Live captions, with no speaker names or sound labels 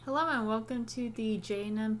Hello and welcome to the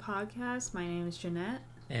J&M podcast. My name is Jeanette.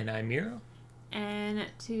 And I'm Miro. And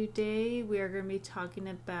today we are going to be talking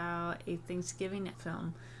about a Thanksgiving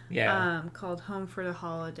film called Home for the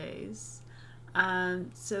Holidays.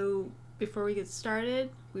 So before we get started,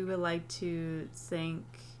 we would like to thank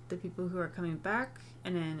the people who are coming back.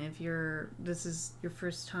 And then if this is your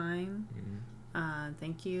first time,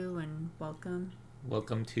 thank you and welcome.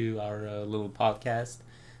 Welcome to our little podcast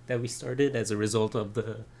that we started as a result of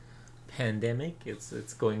the pandemic.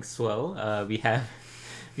 It's going swell. We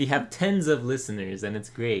have tens of listeners and it's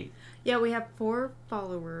great. Yeah, we have 4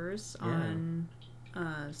 followers on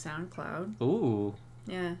SoundCloud. Ooh.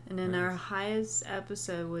 Yeah, and then our highest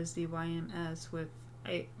episode was the YMS with,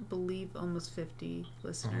 I believe, almost 50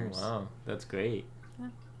 listeners. Oh, wow. That's great.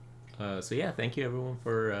 Yeah. Thank you everyone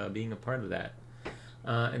for being a part of that.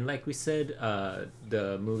 And like we said,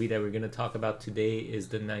 the movie that we're going to talk about today is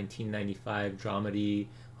the 1995 dramedy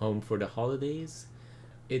Home for the Holidays.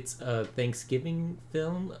 It's a Thanksgiving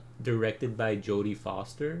film directed by Jodie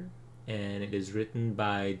Foster, and it is written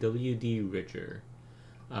by W.D. Richer.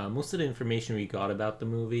 Most of the information we got about the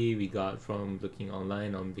movie we got from looking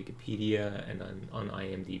online on Wikipedia and on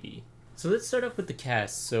IMDb. So let's start off with the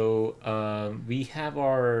cast. So we have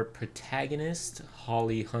our protagonist,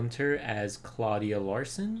 Holly Hunter, as Claudia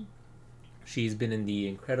Larson. She's been in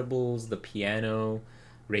The Incredibles, The Piano,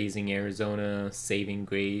 Raising Arizona, Saving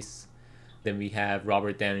Grace. Then we have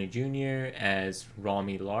Robert Downey Jr. as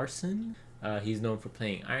Romy Larson. He's known for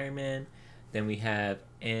playing Iron Man. Then we have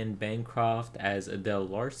Anne Bancroft as Adele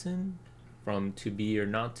Larson from To Be or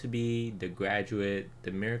Not to Be, The Graduate,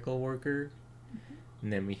 The Miracle Worker.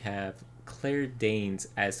 And then we have Claire Danes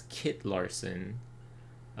as Kit Larson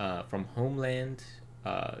from Homeland,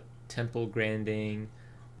 Temple Grandin,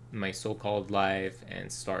 My So-Called Life, and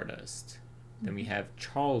Stardust. Then we have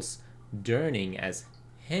Charles Durning as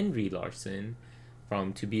Henry Larson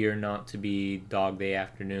from To Be or Not to Be, Dog Day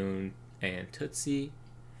Afternoon, and Tootsie.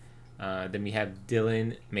 Then we have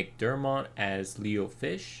Dylan McDermott as Leo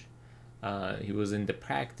Fish. He was in The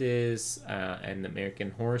Practice and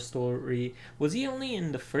American Horror Story. Was he only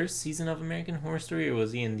in the first season of American Horror Story, or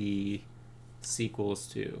was he in the sequels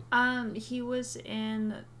too? He was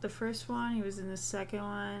in the first one, he was in the second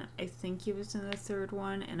one, I think he was in the third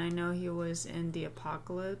one, and I know he was in The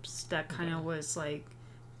Apocalypse. That kind of was like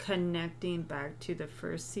connecting back to the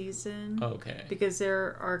first season. Okay. Because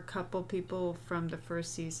there are a couple people from the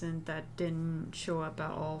first season that didn't show up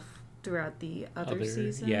at all throughout the other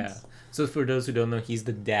seasons. Yeah. So for those who don't know, he's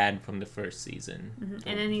the dad from the first season. Mm-hmm.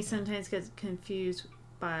 And then he sometimes gets confused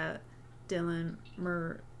by Dylan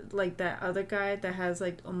like that other guy that has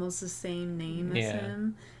like almost the same name as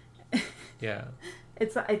him. Yeah.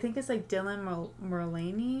 I think it's like Dylan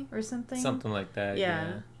Mullaney or something. Something like that.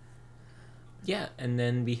 Yeah, and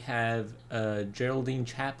then we have Geraldine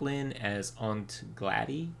Chaplin as Aunt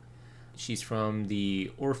Gladdy. She's from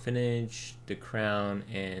The Orphanage, The Crown,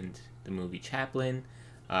 and the movie Chaplin.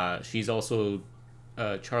 She's also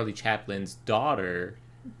Charlie Chaplin's daughter.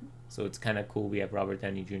 So it's kind of cool. We have Robert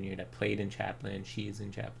Downey Jr. that played in Chaplin. She is in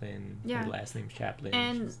Chaplin. Yeah. Her last name's Chaplin.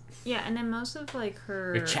 And and then most of like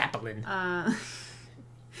her... You're Chaplin.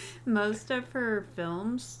 Most of her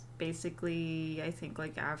films, basically, I think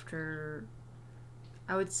like after...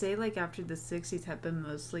 I would say like after the 60s have been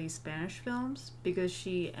mostly Spanish films, because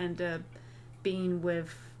she ended up being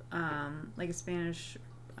with like a Spanish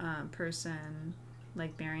person,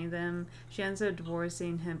 like marrying them. She ends up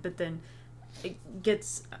divorcing him, but then it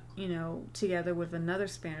gets, together with another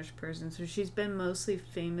Spanish person. So she's been mostly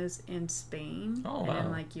famous in Spain and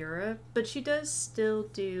in like Europe, but she does still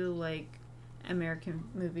do like American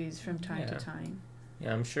movies from time to time.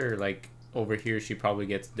 Yeah, I'm sure like over here she probably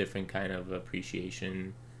gets a different kind of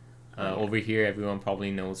appreciation. Over here everyone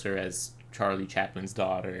probably knows her as Charlie Chaplin's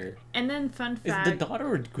daughter. And then fun fact... Is the daughter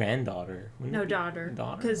or granddaughter? No, daughter.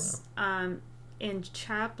 Daughter? Because in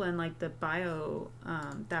Chaplin, like the bio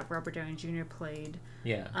that Robert Downey Jr. played,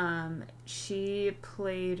 she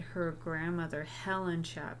played her grandmother, Helen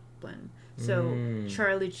Chaplin. So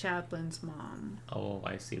Charlie Chaplin's mom. Oh,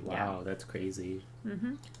 I see. Wow, that's crazy.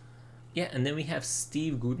 Mm-hmm. Yeah, and then we have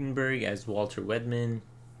Steve Guttenberg as Walter Wedman.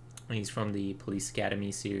 He's from the Police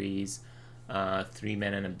Academy series, 3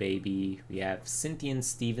 Men and a Baby. We have Cynthia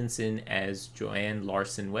Stevenson as Joanne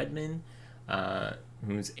Larson Wedman,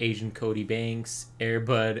 who's Asian Cody Banks, Air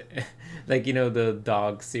Bud, like, the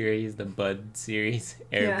dog series, the Bud series,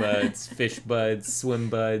 Air Buds, Fish Buds, Swim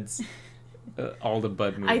Buds, all the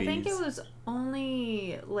Bud movies. I think it was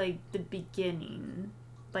only, like, the beginning.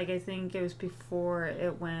 Like, I think it was before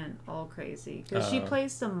it went all crazy. Because she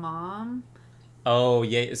plays the mom Oh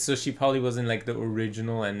yeah, so she probably wasn't like the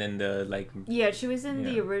original, and then the like. Yeah, she was in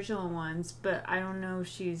Yeah. the original ones, but I don't know if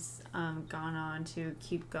she's gone on to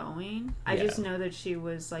keep going. I Yeah. just know that she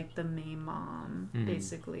was like the main mom, Mhm.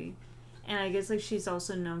 basically. And I guess like she's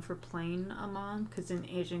also known for playing a mom because in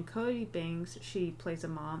Agent Cody Banks she plays a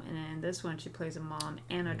mom, and in this one she plays a mom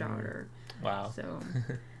and a daughter. Wow. So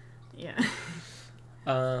yeah.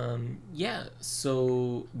 Yeah,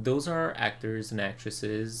 so those are actors and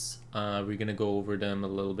actresses. We're gonna go over them a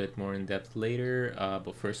little bit more in depth later,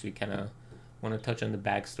 but first we kind of want to touch on the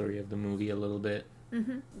backstory of the movie a little bit.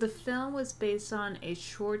 The film was based on a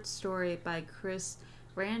short story by Chris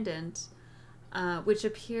Randant, which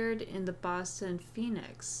appeared in the Boston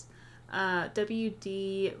Phoenix.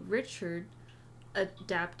 W.D. Richard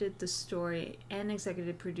adapted the story, and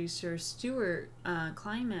executive producer Stuart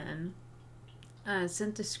Kleinman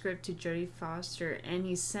sent the script to Jodie Foster, and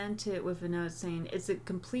he sent it with a note saying, "It's a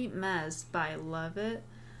complete mess, but I love it."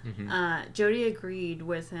 Jodie agreed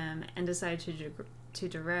with him and decided to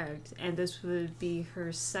direct, and this would be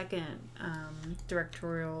her second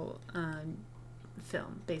directorial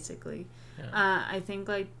film, basically. Yeah. I think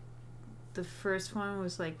like the first one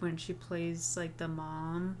was like when she plays like the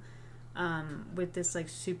mom with this like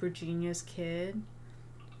super genius kid.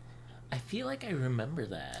 I feel like I remember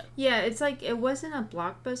that. Yeah, it's like it wasn't a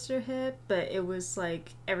blockbuster hit, but it was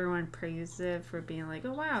like everyone praised it for being like,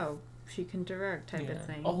 oh wow, she can direct type of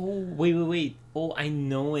thing. Oh wait. Oh, I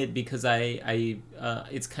know it because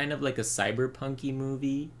it's kind of like a cyberpunky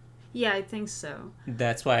movie. Yeah, I think so.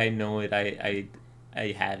 That's why I know it. I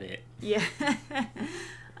have it. Yeah.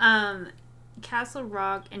 Castle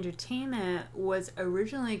Rock Entertainment was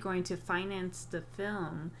originally going to finance the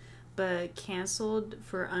film, but canceled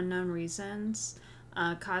for unknown reasons,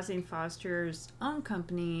 causing Foster's own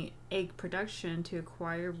company, Egg Production, to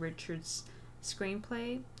acquire Richard's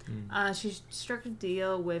screenplay. She struck a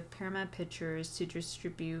deal with Paramount Pictures to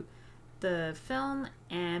distribute the film,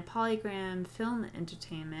 and Polygram Film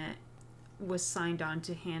Entertainment was signed on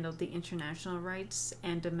to handle the international rights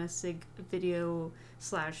and domestic video /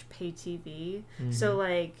 pay TV. So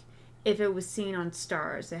like if it was seen on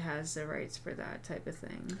Stars, it has the rights for that type of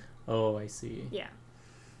thing. Oh, I see. Yeah.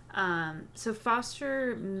 So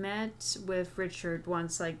Foster met with Richard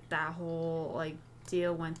once like that whole like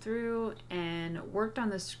deal went through, and worked on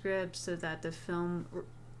the script so that the film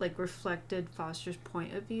like reflected Foster's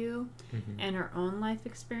point of view and her own life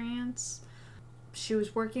experience. She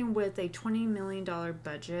was working with a $20 million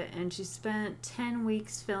budget, and she spent 10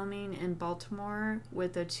 weeks filming in Baltimore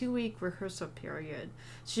with a 2-week rehearsal period.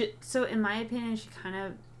 So in my opinion, she kind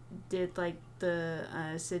of did like the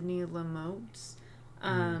Sidney Lumet's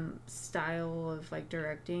style of like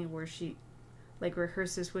directing, where she like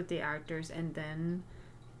rehearses with the actors and then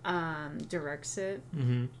directs it.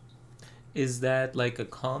 Is that like a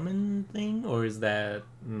common thing, or is that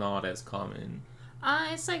not as common?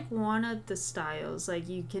 It's like one of the styles. Like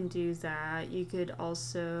you can do that. You could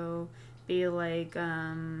also be like,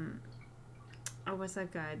 oh, what's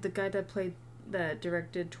that guy? The guy that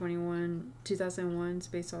directed 2001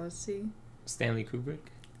 Space Odyssey. Stanley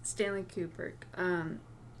Kubrick. Stanley Kubrick.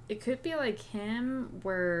 It could be like him,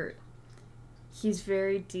 where he's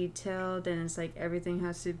very detailed and it's like everything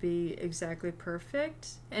has to be exactly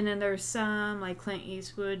perfect. And then there's some like Clint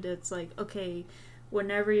Eastwood that's like, okay,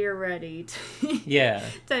 whenever you're ready, Yeah.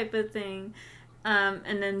 type of thing.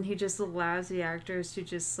 And then he just allows the actors to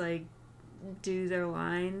just like do their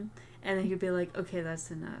line, and then he'd be like, okay, that's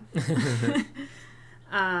enough.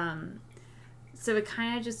 So it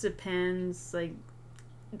kind of just depends. Like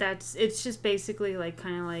it's just basically like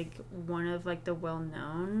kind of like one of like the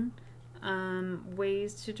well-known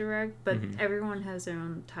ways to direct, but everyone has their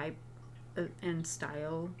own type and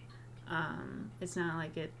style. It's not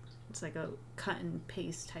like it's like a cut and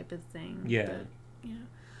paste type of thing. Yeah.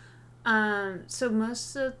 But, so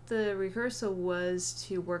most of the rehearsal was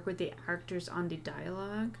to work with the actors on the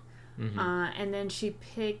dialogue. And then she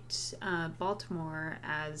picked Baltimore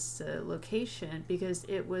as the location because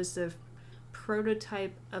it was the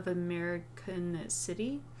prototype of American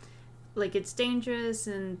city. Like it's dangerous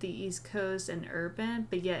in the East Coast and urban,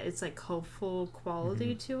 but yet it's like hopeful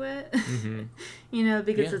quality to it. You know,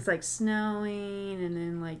 because it's like snowing, and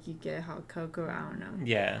then like you get hot cocoa. I don't know.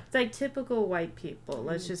 Yeah. It's like typical white people.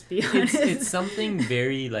 Let's just be honest. It's something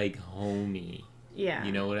very like homey. Yeah.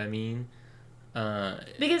 You know what I mean?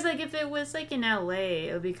 Because like if it was like in LA,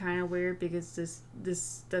 it would be kind of weird because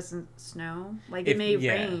this doesn't snow. Like it may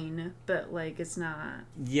rain, but like it's not.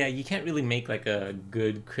 Yeah, you can't really make like a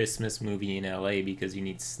good Christmas movie in LA because you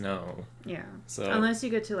need snow. Yeah. So unless you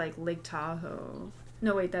go to like Lake Tahoe.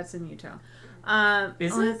 No, wait, that's in Utah.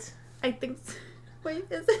 Is it? I think Wait,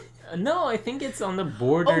 is it? No, I think it's on the Oh,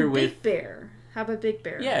 border with. Big Bear. How about Big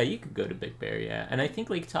Bear? Yeah, you could go to Big Bear, yeah. And I think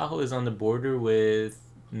Lake Tahoe is on the border with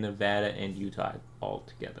Nevada and Utah all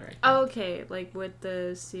together, I think. Oh, okay, like with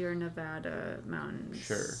the Sierra Nevada mountains.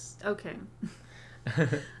 Sure. Okay.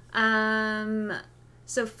 Um,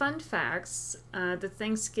 so fun facts, the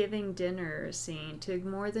Thanksgiving dinner scene took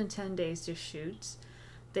more than 10 days to shoot.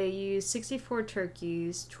 They used 64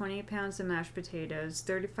 turkeys, 20 pounds of mashed potatoes,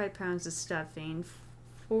 35 pounds of stuffing,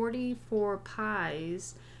 44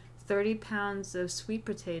 pies, 30 pounds of sweet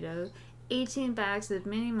potato, 18 bags of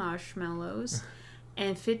mini marshmallows,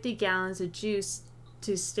 and 50 gallons of juice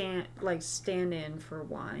to stand in for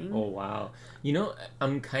wine. Oh, wow. You know,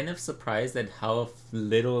 I'm kind of surprised at how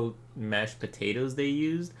little mashed potatoes they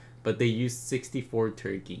used, but they used 64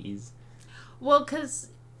 turkeys. Well, because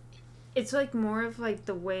it's like more of like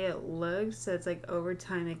the way it looks. So it's like over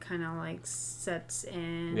time it kind of like sets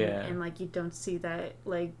in, Yeah. and like you don't see that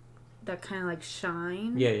like that kind of like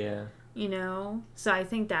shine. Yeah. You know, so I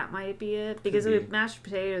think that might be it because Could be. with mashed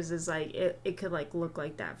potatoes is like it could like look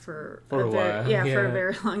like that for For a while, for a yeah.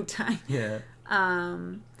 very long time. Yeah.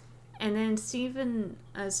 And then Steve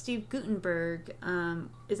Gutenberg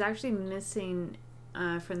is actually missing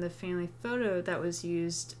from the family photo that was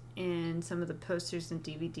used in some of the posters and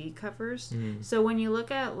DVD covers. So when you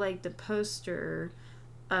look at like the poster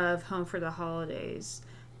of Home for the Holidays,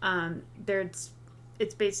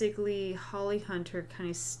 it's basically Holly Hunter kind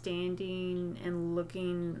of standing and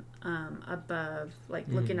looking above, like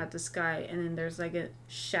looking at the sky, and then there's like a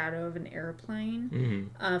shadow of an airplane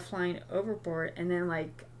flying overboard, and then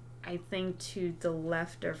like I think to the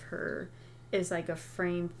left of her is like a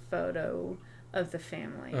framed photo of the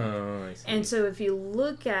family. Oh, I see. And so if you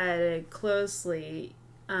look at it closely,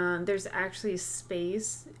 there's actually a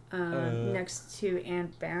space next to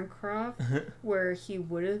Anne Bancroft where he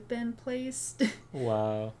would have been placed.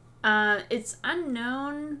 Wow. It's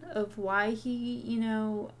unknown of why he,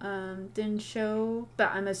 didn't show,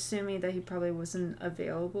 but I'm assuming that he probably wasn't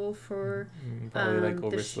available for Probably like the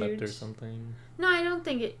overslept or shoot. something. No, I don't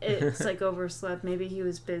think it's like overslept. Maybe he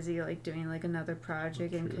was busy like doing like another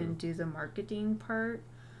project and True. couldn't do the marketing part.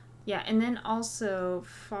 Yeah, and then also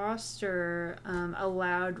Foster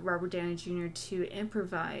allowed Robert Downey Jr. to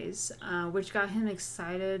improvise, which got him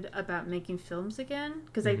excited about making films again.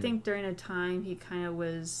 Because I think during a time he kind of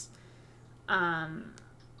was, kind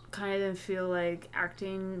of didn't feel like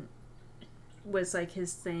acting was like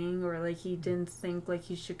his thing, or like he didn't think like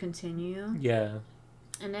he should continue. Yeah.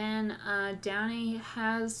 And then Downey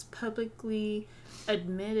has publicly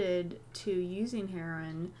admitted to using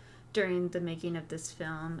heroin during the making of this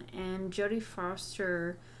film, and Jodie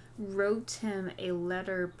Foster wrote him a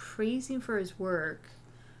letter praising for his work,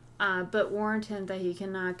 but warned him that he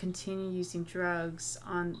cannot continue using drugs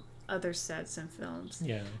on other sets and films.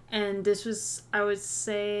 Yeah. And this was, I would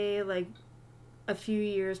say, like a few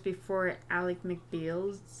years before Alec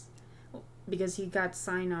McBeal's, because he got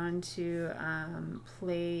signed on to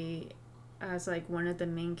play as like one of the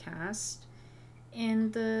main cast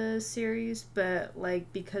in the series, but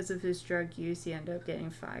like because of his drug use he ended up getting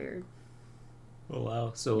fired. Oh,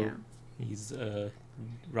 wow. So Yeah. he's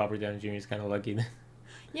Robert Downey Jr. is kind of lucky then.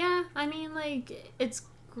 Yeah, I mean, like, it's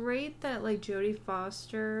great that like Jodie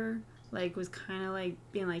Foster like was kind of like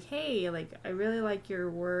being like, hey, like I really like your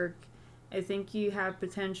work, I think you have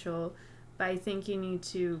potential, but I think you need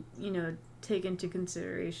to take into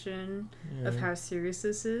consideration of how serious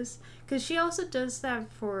this is, because she also does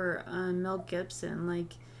that for Mel Gibson,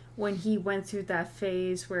 like when he went through that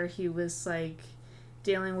phase where he was like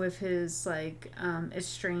dealing with his like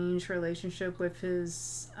estranged relationship with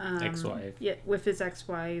his Ex-wife. Yeah, with his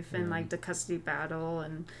ex-wife, and like the custody battle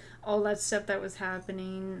and all that stuff that was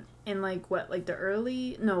happening in like the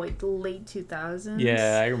late 2000s.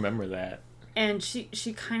 Yeah, I remember that. And she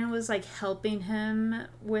kind of was like helping him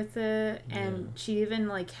with it, and she even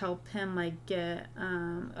like helped him like get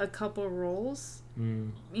a couple roles,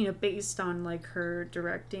 based on like her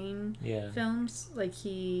directing films. Like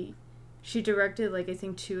she directed like I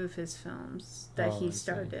think 2 of his films that he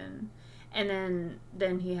starred in, and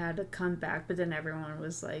then he had to come back, but then everyone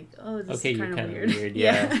was like, oh, this is kind of weird.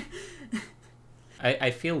 Yeah.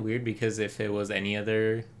 I feel weird because if it was any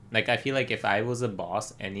other, like, I feel like if I was a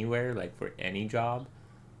boss anywhere, like for any job,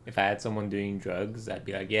 if I had someone doing drugs, I'd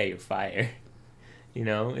be like, yeah, you're fired.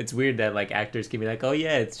 It's weird that like actors can be like, oh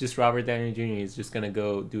yeah, it's just Robert Downey Jr. He's just gonna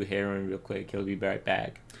go do heroin real quick. He'll be right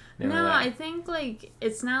back. No, I think like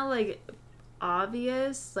it's not like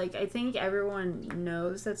obvious. Like I think everyone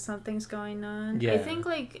knows that something's going on. Yeah. I think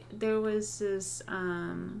like there was this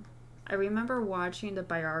I remember watching the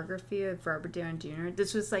biography of Robert Downey Jr.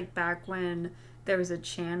 This was like back when there was a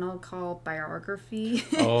channel called Biography.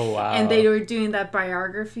 Oh wow. And they were doing that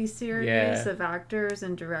biography series Yeah. of actors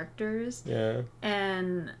and directors. Yeah.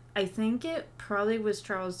 And I think it probably was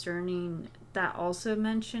Charles Durning that also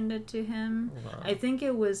mentioned it to him. Wow. I think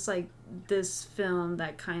it was like this film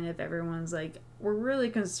that kind of everyone's like, we're really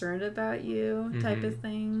concerned about you type of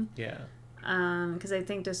thing. Yeah. Because I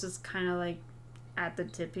think this is kind of like at the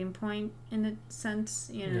tipping point in a sense,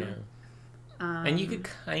 you know. Yeah. And you could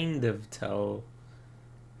kind of tell,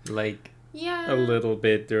 like, yeah, a little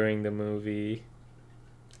bit during the movie.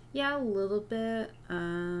 Yeah, a little bit.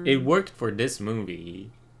 It worked for this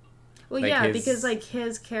movie. Well, like yeah, his- because like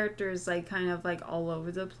his character is like kind of like all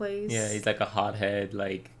over the place. Yeah, he's like a hothead,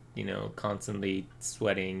 like, you know, constantly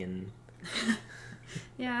sweating and.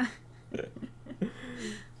 Yeah.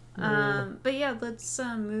 But yeah, let's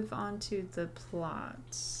move on to the plot.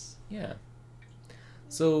 Yeah.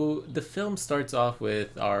 So the film starts off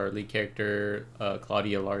with our lead character,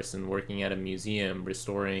 Claudia Larson, working at a museum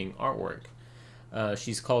restoring artwork.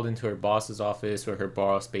 She's called into her boss's office where her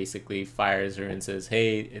boss basically fires her and says,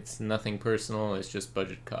 hey, it's nothing personal, it's just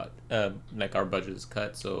budget cut. Like our budget is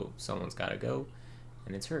cut, so someone's gotta go.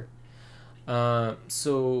 And it's her.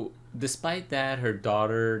 So despite that, her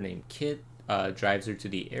daughter named Kit drives her to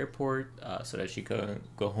the airport so that she can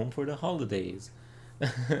go home for the holidays.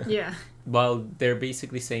 Yeah. While they're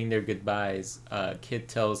basically saying their goodbyes, Kit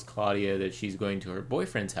tells Claudia that she's going to her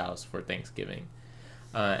boyfriend's house for Thanksgiving.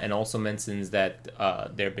 And also mentions that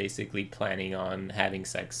they're basically planning on having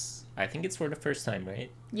sex. I think it's for the first time, right?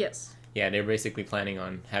 Yes. Yeah, they're basically planning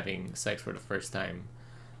on having sex for the first time.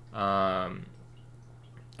 I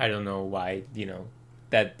don't know why, you know,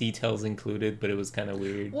 that detail's included, but it was kind of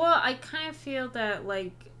weird. Well, I kind of feel that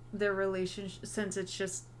like their relationship, since it's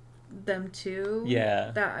just them two.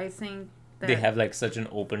 Yeah. That I think that They have like such an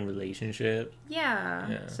open relationship.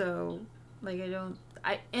 Yeah. So like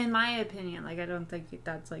in my opinion, like I don't think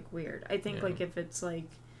that's like weird. I think like if it's like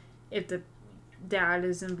if the dad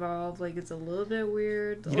is involved, like it's a little bit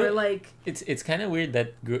weird. You or know, like it's kind of weird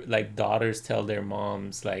that like daughters tell their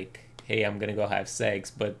moms like, hey, I'm gonna go have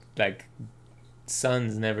sex, but like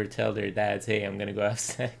sons never tell their dads, hey, I'm gonna go have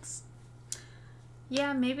sex.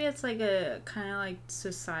 yeah, maybe it's like a kind of like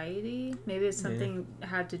society. Maybe it's something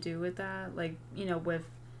had to do with that. Like, you know, with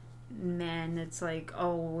men, it's like,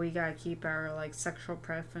 oh, we gotta keep our like sexual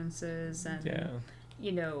preferences and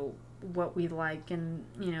you know what we like and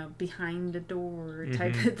you know behind the door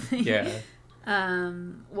type of thing. Yeah.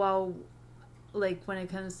 While like when it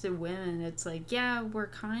comes to women, it's like yeah, we're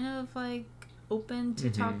kind of like open to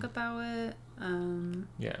talk about it.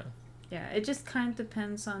 Yeah, it just kind of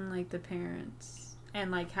depends on like the parents and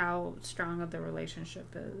like how strong of the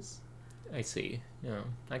relationship is. I see. Yeah,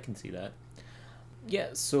 I can see that. Yeah,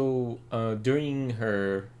 so during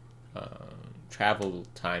her travel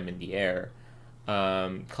time in the air,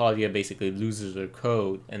 Claudia basically loses her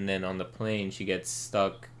coat, and then on the plane she gets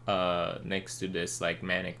stuck next to this like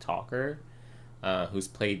manic talker, who's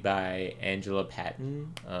played by Angela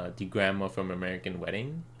Patton, the grandma from American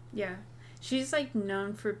Wedding. Yeah, she's like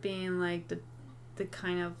known for being like the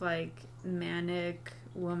kind of like manic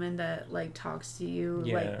woman that like talks to you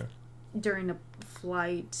like during a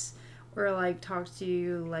flight or like talks to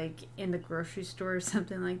you like in the grocery store or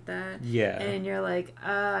something like that. Yeah. And you're like,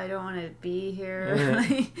 I don't want to be here.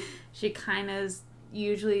 Like, she kind of is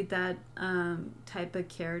usually that type of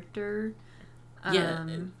character. Yeah.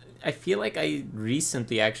 I feel like I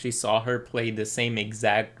recently actually saw her play the same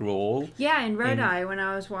exact role. Yeah, in Red Eye when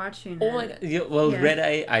I was watching it. Oh my God. Yeah, well, Red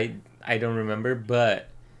Eye, I don't remember, but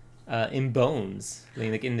in Bones,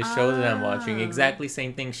 like in the show that I'm watching, exactly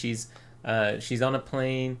same thing. She's on a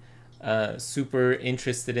plane, super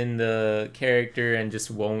interested in the character and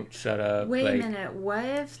just won't shut up. Wait a minute. What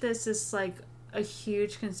if this is like a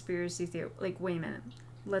huge conspiracy theory? Like, wait a minute.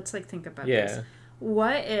 Let's like think about this.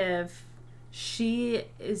 What if she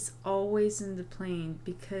is always in the plane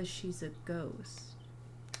because she's a ghost?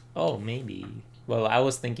 Oh, maybe. Well, I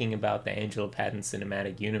was thinking about the Angela Patton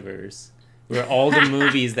cinematic universe, where all the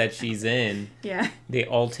movies that she's in, they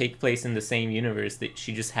all take place in the same universe. That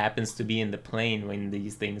she just happens to be in the plane when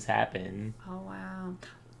these things happen. Oh wow,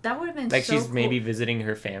 that would have been like so she's cool. Maybe visiting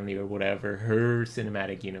her family or whatever her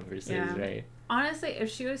cinematic universe is, right? Honestly,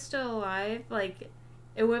 if she was still alive, like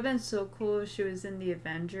it would have been so cool if she was in the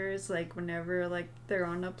Avengers, like whenever like they're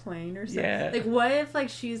on a plane or something. Yeah. Like what if like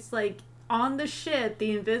she's like on the ship,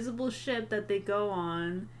 the invisible ship that they go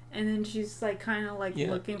on. And then she's like kind of like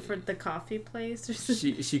looking for the coffee place or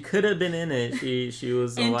something. She could have been in it. She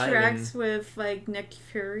was alive. Interacts with like Nick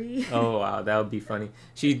Fury. Oh wow, that would be funny.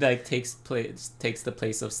 She like takes the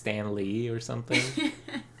place of Stan Lee or something.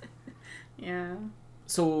 Yeah.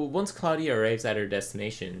 So once Claudia arrives at her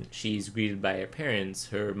destination, she's greeted by her parents.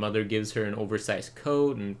 Her mother gives her an oversized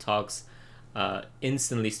coat and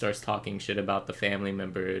instantly starts talking shit about the family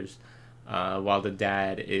members, while the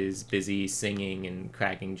dad is busy singing and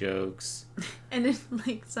cracking jokes. And then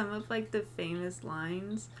like some of like the famous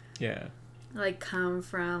lines Yeah. like come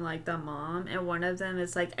from like the mom, and one of them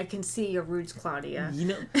is like, "I can see your roots, Claudia." You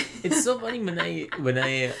know, it's so funny when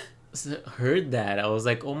I heard that, I was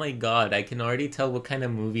like, oh my god, I can already tell what kind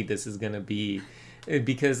of movie this is gonna be.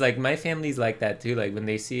 Because like my family's like that too. Like when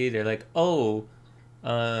they see it, they're like, oh,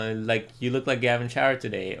 like you look like you haven't showered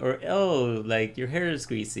today, or oh, like your hair is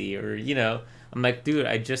greasy, or I'm like, dude,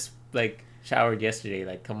 I just like showered yesterday,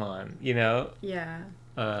 like come on, Yeah.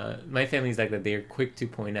 My family's like that. They're quick to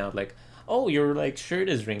point out like, oh, your like shirt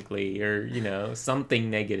is wrinkly, or something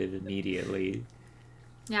negative immediately.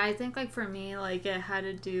 Yeah, I think like for me, like it had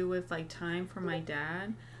to do with like time for my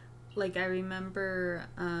dad. Like I remember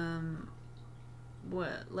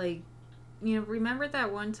what like remember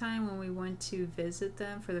that one time when we went to visit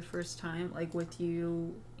them for the first time, like with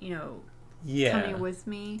you, Yeah. coming with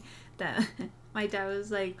me, that my dad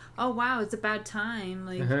was like, "Oh wow, it's a bad time.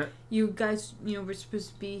 Like you guys, were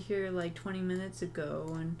supposed to be here like 20 minutes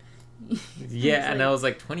ago." And yeah, and I was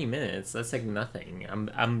like 20 minutes. That's like nothing.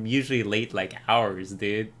 I'm usually late like hours,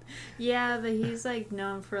 dude. yeah, but he's like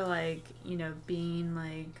known for like, being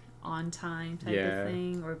like on time type Yeah. of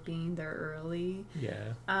thing, or being there early.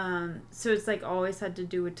 Yeah. So it's like always had to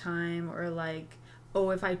do with time, or like, oh,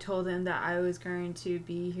 if I told him that I was going to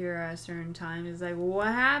be here at a certain time, it's like, well, what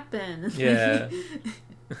happened? Yeah.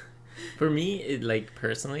 For me, it like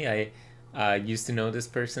personally, I used to know this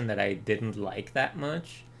person that I didn't like that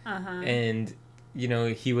much. Uh-huh. And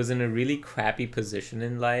he was in a really crappy position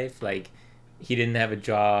in life. Like he didn't have a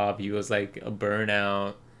job, he was like a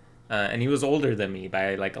burnout, and he was older than me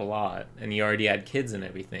by like a lot, and he already had kids and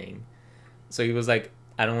everything. So he was like,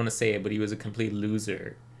 I don't want to say it, but he was a complete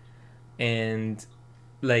loser. And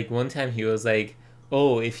like one time he was like,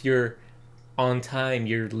 oh, if you're on time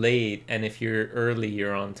you're late, and if you're early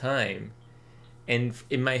you're on time. And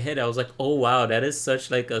in my head I was like, oh wow, that is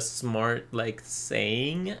such like a smart like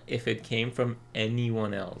saying if it came from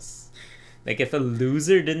anyone else. Like if a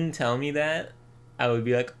loser didn't tell me that, I would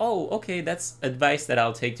be like, oh, okay, that's advice that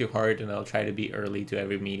I'll take to heart, and I'll try to be early to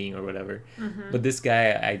every meeting or whatever. Mm-hmm. But this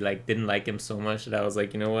guy, I like didn't like him so much that I was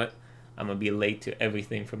like, you know what, I'm gonna be late to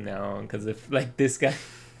everything from now on, because if like this guy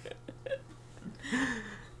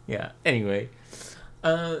yeah, anyway.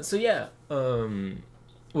 So yeah,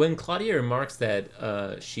 when Claudia remarks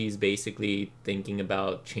that she's basically thinking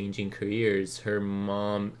about changing careers, her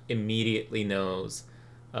mom immediately knows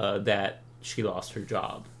that she lost her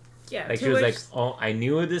job. Yeah, Like she was like, "Oh, I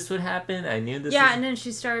knew this would happen. I knew this." Yeah, and then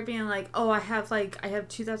she started being like, "Oh, I have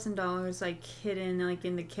 $2,000 like hidden like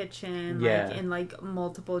in the kitchen, Yeah. like in like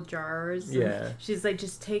multiple jars." Yeah. And she's like,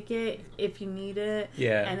 "Just take it if you need it."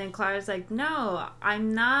 Yeah. And then Clara's like, "No,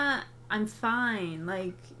 I'm not. I'm fine."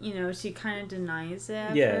 Like, she kind of denies it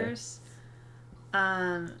at Yeah. first.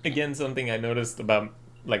 Again, something I noticed about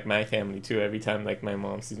like my family too. Every time like my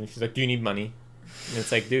mom sees me, she's like, "Do you need money?" And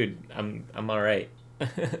it's like, dude, I'm all right.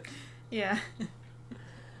 Yeah.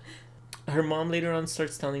 Her mom later on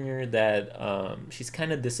starts telling her that she's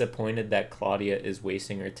kind of disappointed that Claudia is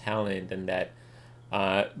wasting her talent, and that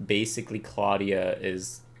basically Claudia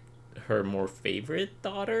is her more favorite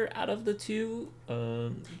daughter out of the two. Yeah,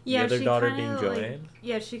 the other she daughter kinda, being Joanne.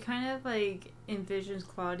 Yeah, she kind of like envisions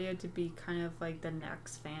Claudia to be kind of like the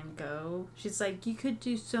next Van Gogh. She's like, you could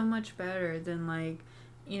do so much better than like,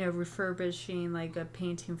 refurbishing like a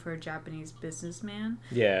painting for a Japanese businessman.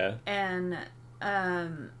 Yeah. And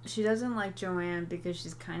she doesn't like Joanne because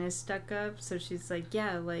she's kind of stuck up. So she's like,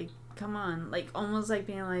 yeah, like, come on, like almost like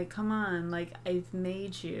being like, come on, like I've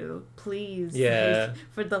made you, please, Yeah. like,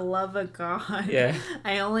 for the love of God, Yeah.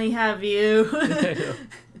 I only have you.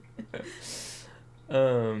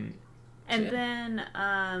 And yeah.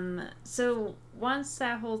 then so once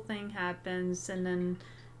that whole thing happens, and then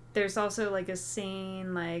there's also like a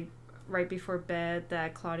scene like right before bed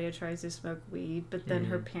that Claudia tries to smoke weed, but then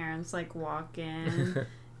her parents like walk in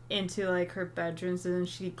into like her bedrooms, and then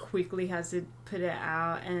she quickly has to put it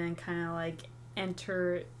out and then kind of like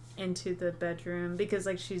enter into the bedroom, because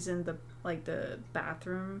like she's in the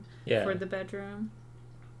bathroom for the bedroom.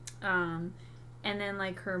 And then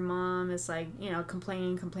like her mom is like,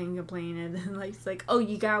 complaining, and then like it's like, oh,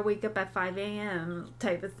 you gotta wake up at 5 a.m.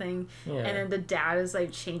 type of thing. Yeah. And then the dad is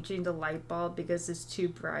like changing the light bulb because it's too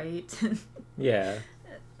bright. Yeah.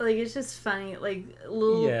 Like it's just funny, like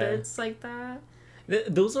little bits like that.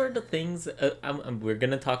 Those are the things. We're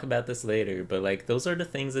gonna talk about this later, but like those are the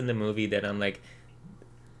things in the movie that I'm like,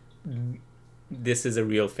 this is a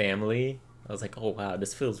real family. I was like, oh wow,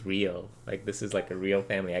 this feels real. Like this is like a real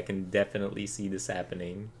family. I can definitely see this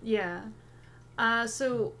happening. Yeah.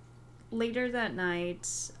 So later that night,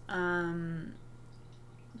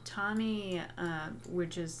 Tommy,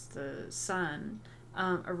 which is the son,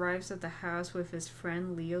 arrives at the house with his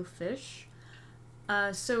friend Leo Fish.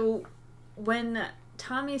 So when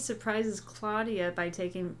Tommy surprises Claudia by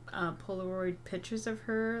taking Polaroid pictures of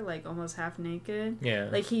her, like almost half naked. Yeah.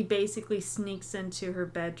 Like he basically sneaks into her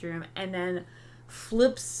bedroom and then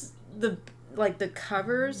flips the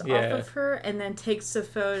covers off of her and then takes a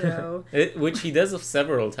photo. Which he does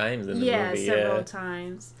several times in the movie. Several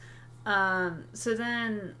times. So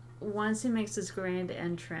then once he makes his grand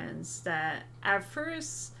entrance, that at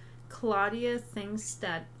first Claudia thinks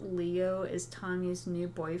that Leo is Tommy's new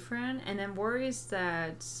boyfriend and then worries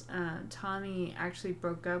that Tommy actually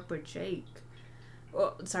broke up with Jack.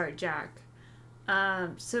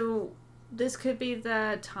 So this could be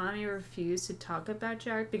that Tommy refused to talk about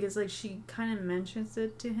Jack because like she kind of mentions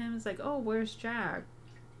it to him. It's like, oh, where's Jack?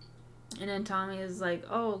 And then Tommy is like,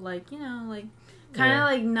 oh, like, you know, like kind of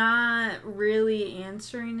like not really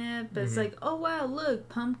answering it, but it's like, oh wow, look,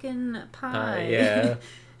 pumpkin pie.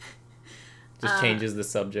 Just changes the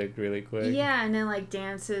subject really quick. Yeah, and then like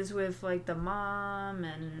dances with like the mom,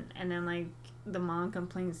 and then like the mom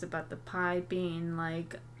complains about the pie being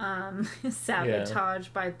like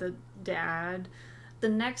sabotaged by the dad. The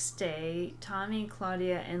next day, Tommy,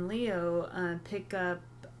 Claudia, and Leo pick up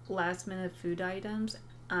last minute food items,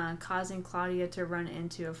 causing Claudia to run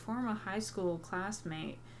into a former high school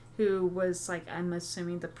classmate who was like, I'm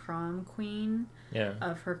assuming, the prom queen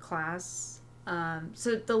of her class.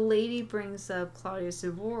 So the lady brings up Claudia's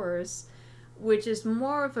divorce, which is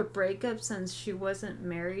more of a breakup since she wasn't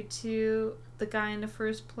married to the guy in the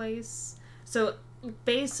first place. So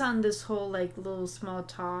based on this whole like little small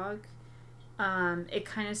talk, it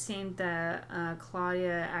kind of seemed that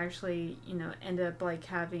Claudia actually, you know, ended up like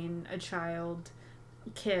having a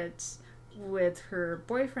kids with her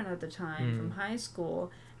boyfriend at the time from high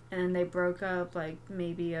school, and they broke up like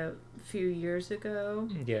maybe a few years ago.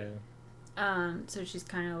 Yeah. So she's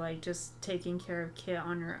kind of like just taking care of Kit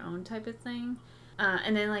on her own type of thing.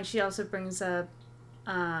 And then like she also brings up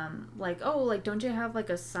like, oh, like, don't you have like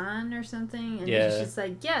a son or something? And then she's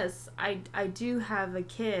like, yes, I do have a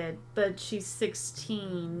kid, but she's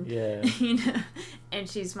 16. Yeah. You know, and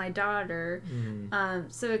she's my daughter.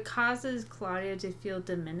 So it causes Claudia to feel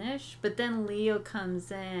diminished, but then Leo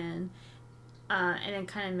comes in and it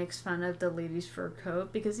kind of makes fun of the lady's fur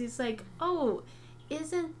coat because he's like, oh,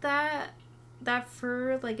 isn't that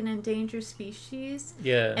fur like an endangered species?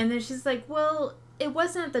 Yeah. And then she's like, well, it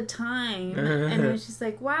wasn't at the time. And then she's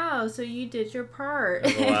like, wow, so you did your part.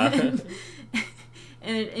 Wow.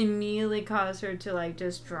 And it immediately caused her to like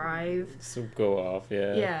just drive. So go off,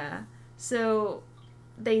 yeah. Yeah. So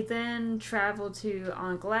they then travel to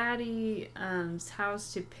Aunt Gladdie's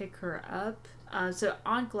house to pick her up. So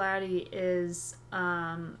Aunt Gladdie is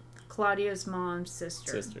Claudia's mom's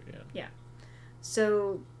sister. Yeah.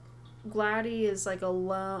 So Gladdie is like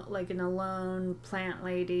an alone plant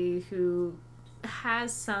lady who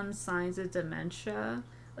has some signs of dementia.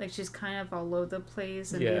 Like she's kind of all over the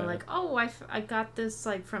place and being like, oh, I got this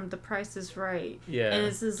like from The Price is Right. Yeah. And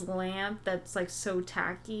it's this lamp that's like so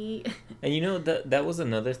tacky. And you know, that was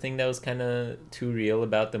another thing that was kind of too real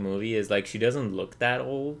about the movie is like she doesn't look that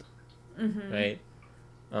old. Right?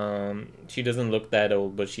 She doesn't look that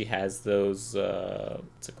old, but she has those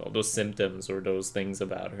what's it called, those symptoms or those things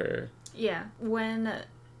about her. Yeah. When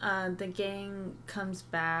the gang comes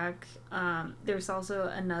back, there's also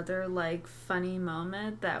another like funny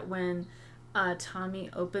moment that when Tommy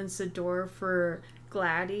opens the door for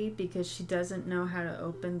Gladdie because she doesn't know how to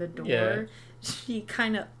open the door, she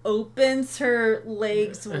kind of opens her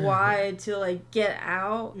legs wide to like get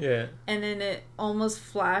out, and then it almost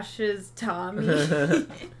flashes Tommy.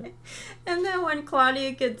 And then when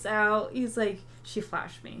Claudia gets out, he's like, she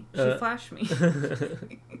flashed me.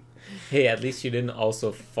 Hey, at least she didn't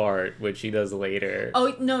also fart, which she does later.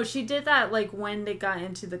 Oh, no, she did that, like, when they got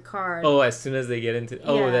into the car. Oh, as soon as they get into...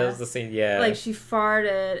 Oh, that was the same... Yeah. Like, she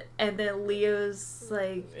farted, and then Leo's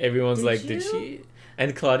like... Everyone's like, did she...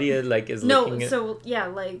 And Claudia, like, is looking at... No, so, yeah,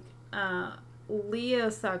 like, Leo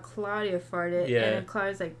thought Claudia farted, and then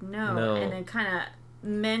Claudia's like, no. And then kind of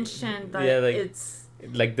mentioned that it's...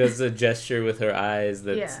 Like, does a gesture with her eyes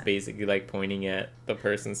that's basically, like, pointing at the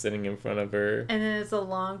person sitting in front of her. And then it's a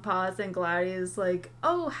long pause, and Gladia's like,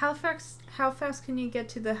 oh, how fast can you get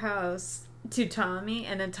to the house? to Tommy,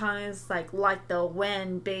 and then Tommy's like the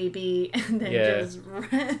wind, baby, and then Yeah. just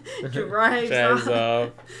drives Drives off.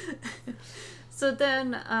 off. So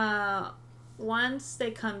then, once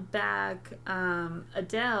they come back,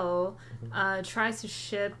 Adele tries to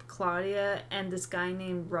ship Claudia and this guy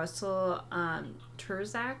named Russell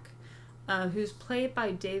Turzak, who's played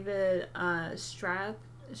by David Strathairn.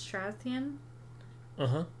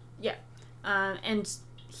 Uh-huh. Yeah. And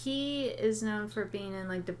he is known for being in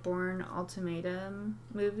like the Bourne Ultimatum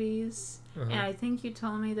movies. And I think you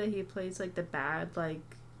told me that he plays like the bad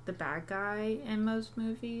guy in most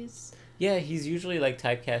movies. Yeah, he's usually like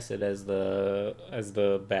typecasted as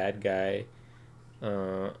the bad guy.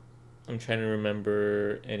 I'm trying to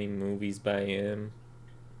remember any movies by him.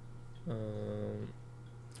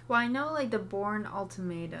 Well, I know like the Bourne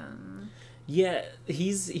Ultimatum. Yeah,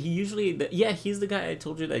 he's he's the guy I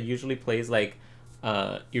told you that usually plays like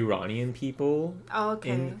Iranian people. Oh,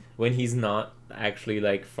 okay. When he's not actually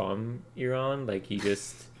like from Iran, like he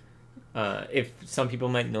just if some people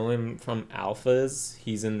might know him from Alphas,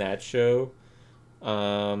 he's in that show.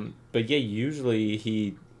 But yeah, usually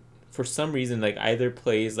he for some reason like either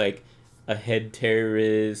plays like a head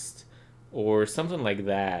terrorist or something like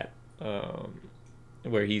that.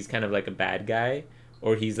 Where he's kind of like a bad guy,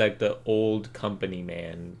 or he's like the old company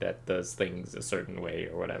man that does things a certain way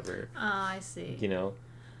or whatever. Oh, I see. You know?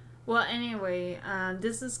 Well, anyway,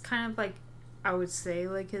 this is kind of like, I would say,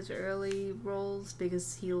 like his early roles,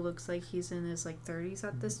 because he looks like he's in his like 30s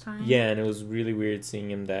at this time. Yeah, and it was really weird seeing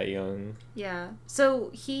him that young. Yeah. So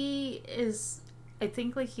he is, I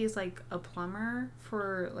think like he's like a plumber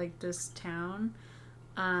for like this town.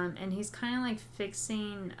 And he's kind of like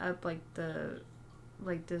fixing up like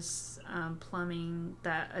this plumbing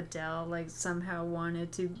that Adele like somehow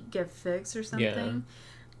wanted to get fixed or something. Yeah.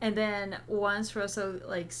 And then once Russell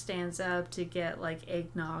like stands up to get like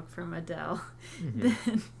eggnog from Adele,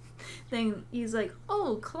 then he's like,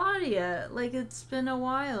 "Oh, Claudia, like it's been a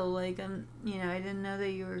while. Like I didn't know that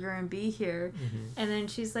you were going to be here." And then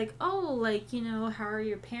she's like, "Oh, like how are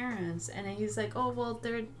your parents?" And then he's like, "Oh, well,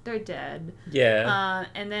 they're dead." Yeah.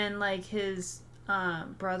 And then like his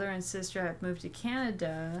brother and sister have moved to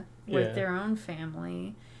Canada with their own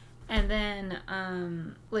family. And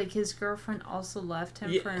then, like, his girlfriend also left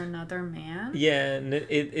him for another man. Yeah, and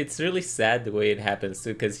it's really sad the way it happens,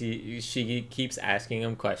 too, because she keeps asking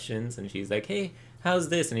him questions, and she's like, hey, how's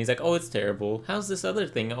this? And he's like, oh, it's terrible. How's this other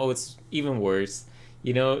thing? Oh, it's even worse.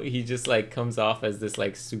 He just, like, comes off as this,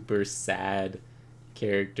 like, super sad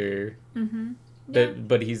character. Mm-hmm. Yeah.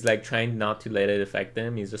 But he's, like, trying not to let it affect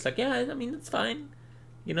him. He's just like, yeah, I mean, it's fine.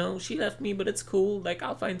 She left me, but it's cool. Like,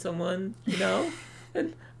 I'll find someone,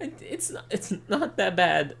 And it's not that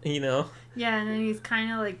bad, Yeah, and then he's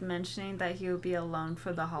kind of like mentioning that he would be alone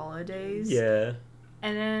for the holidays. Yeah.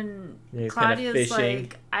 And then he's Claudia's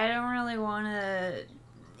like, I don't really want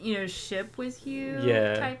to, ship with you,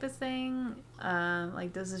 type of thing.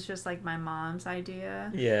 Like this is just like my mom's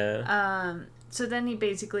idea. Yeah. So then he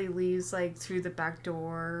basically leaves like through the back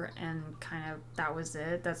door, and kind of that was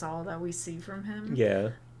it. That's all that we see from him.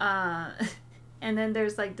 Yeah. And then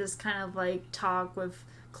there's like this kind of like talk with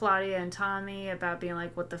Claudia and Tommy about being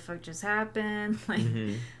like, what the fuck just happened? Like,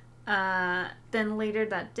 then later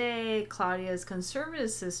that day, Claudia's conservative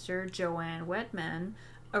sister, Joanne Wedman,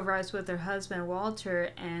 arrives with her husband, Walter,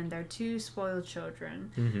 and their two spoiled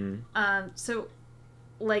children. So,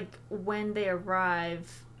 like, when they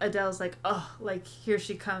arrive, Adele's like, oh, like, here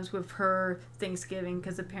she comes with her Thanksgiving,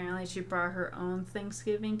 because apparently she brought her own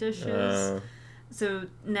Thanksgiving dishes. So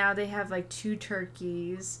now they have like 2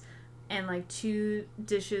 turkeys and like 2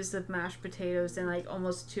 dishes of mashed potatoes and like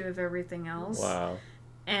almost 2 of everything else. Wow.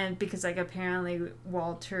 And because like apparently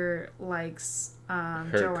Walter likes her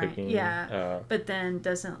Joanne, cooking. but then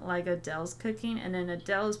doesn't like Adele's cooking, and then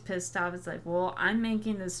Adele's pissed off. It's like, well, I'm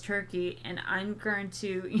making this turkey and I'm going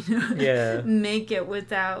to make it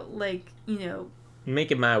without like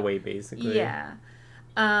make it my way, basically. Yeah.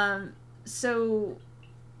 So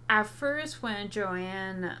at first, when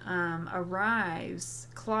Joanne arrives,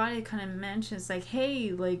 Claudia kind of mentions, like,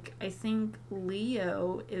 hey, like, I think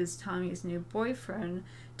Leo is Tommy's new boyfriend,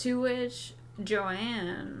 to which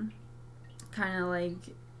Joanne kind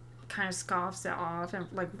of scoffs it off and,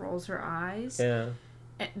 like, rolls her eyes. Yeah.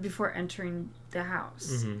 Before entering the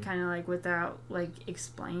house. Kind of, like, without, like,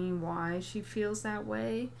 explaining why she feels that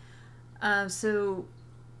way. So,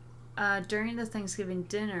 during the Thanksgiving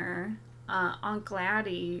dinner, Aunt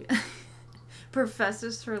Gladys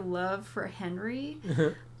professes her love for Henry,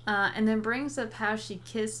 and then brings up how she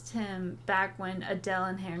kissed him back when Adele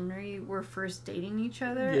and Henry were first dating each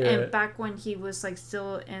other, and back when he was like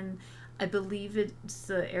still in, I believe it's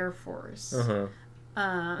the Air Force. Uh-huh.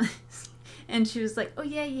 Um, and she was like, "Oh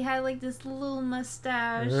yeah, you had like this little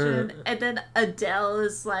mustache," and then Adele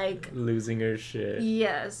is like, losing her shit.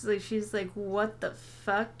 "Yes," like she's like, "What the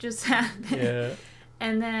fuck just happened?" Yeah.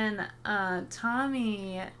 And then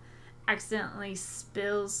Tommy accidentally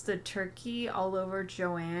spills the turkey all over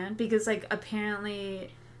Joanne because like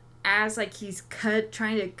apparently as like he's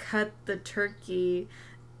trying to cut the turkey,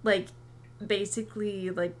 like basically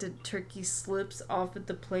like the turkey slips off of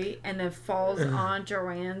the plate and then falls on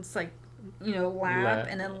Joanne's like lap,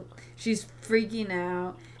 and then she's freaking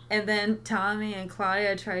out, and then Tommy and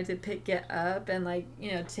Claudia try to pick it up and like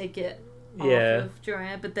take it off of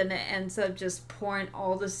Joanne, but then it ends up just pouring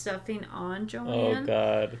all the stuffing on Joanne. Oh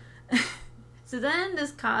god. So then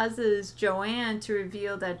this causes Joanne to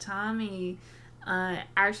reveal that Tommy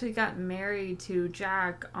actually got married to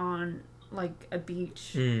Jack on like a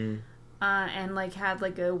beach. And like had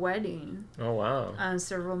like a wedding. Oh wow.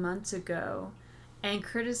 Several months ago, and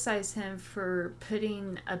criticized him for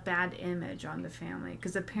putting a bad image on the family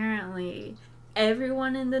because apparently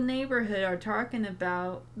everyone in the neighborhood are talking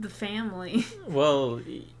about the family. Well,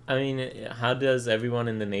 I mean, how does everyone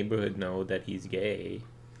in the neighborhood know that he's gay?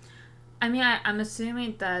 I mean, I'm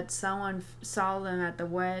assuming that someone saw them at the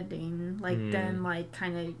wedding, like them like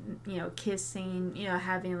kind of kissing,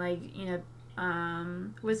 having like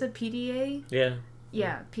was it PDA?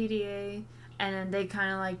 Yeah, PDA. And then they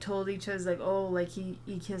kind of like told each other like, oh, like he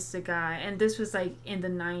kissed a guy, and this was like in the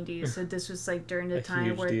 90s, so this was like during the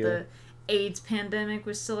time where the AIDS pandemic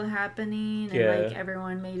was still happening, and like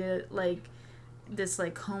everyone made it like this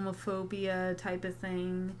like homophobia type of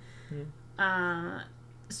thing.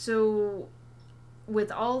 So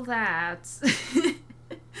with all that,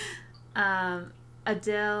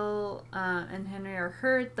 Adele and Henry are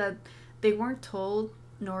hurt that they weren't told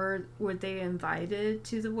nor were they invited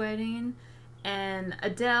to the wedding, and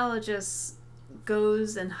Adele just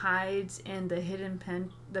goes and hides in the hidden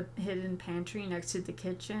pantry next to the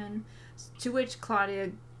kitchen, to which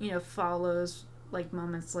Claudia follows like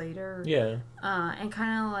moments later. And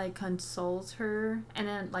kind of like consoles her, and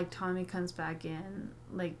then like Tommy comes back in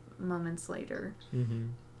like moments later.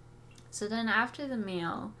 So then after the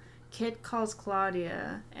meal, Kit calls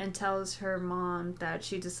Claudia and tells her mom that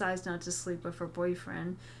she decides not to sleep with her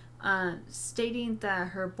boyfriend, stating that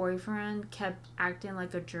her boyfriend kept acting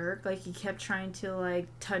like a jerk. Like he kept trying to like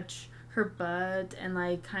touch her butt and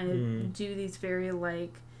like kind of do these very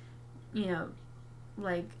like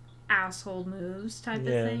like asshole moves type of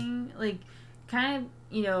thing, like kind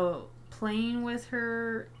of playing with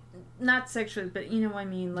her, not sexually, but you know what I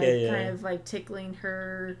mean, like kind of like tickling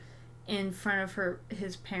her in front of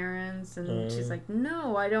his parents, and she's like,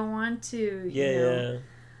 no, I don't want to.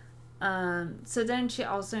 So then she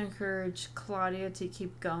also encouraged Claudia to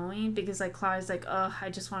keep going because like Claudia's like, oh, I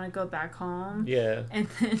just want to go back home. And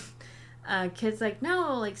then Kid's like,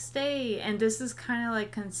 no, like stay. And this is kind of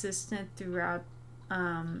like consistent throughout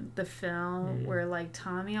the film, where like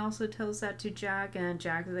Tommy also tells that to Jack, and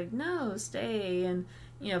Jack is like, no, stay, and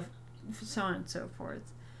so on and so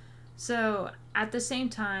forth. So at the same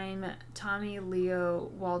time, Tommy, Leo,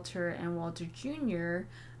 Walter, and Walter Jr.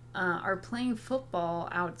 Are playing football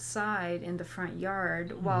outside in the front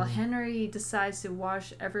yard while Henry decides to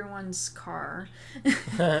wash everyone's car.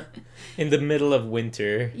 In the middle of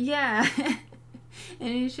winter. Yeah. And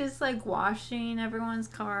he's just like washing everyone's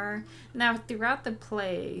car. Now, throughout the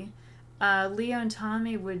play, Leo and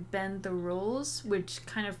Tommy would bend the rules, which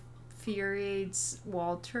kind of infuriates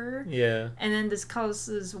Walter. And then this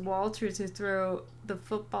causes Walter to throw the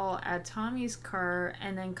football at Tommy's car,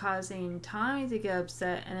 and then causing Tommy to get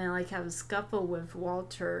upset and then like have a scuffle with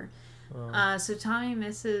Walter. So Tommy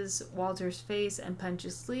misses Walter's face and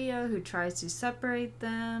punches Leo, who tries to separate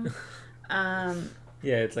them.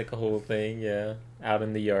 It's like a whole thing, out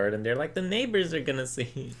in the yard, and they're like, the neighbors are gonna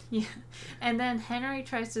see. And then Henry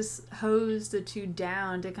tries to hose the two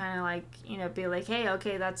down to kind of like, be like, hey,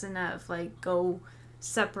 okay, that's enough, like, go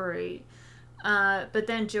separate. But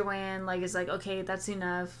then Joanne, like, is like, okay, that's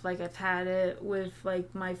enough, like, I've had it with,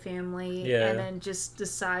 like, my family, and then just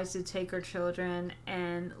decides to take her children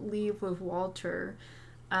and leave with Walter.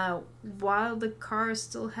 While the car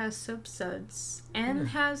still has soap suds and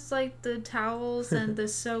has like the towels and the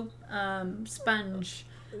soap sponge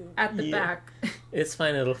at the back. It's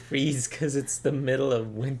fine, it'll freeze because it's the middle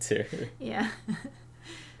of winter.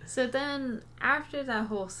 So then after that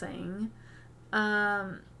whole thing,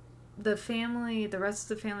 the rest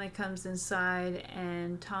of the family comes inside,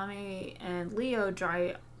 and Tommy and Leo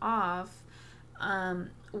dry off.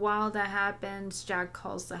 While that happens, Jack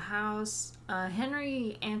calls the house.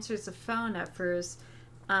 Henry answers the phone at first,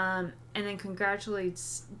 And then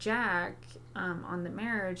congratulates Jack on the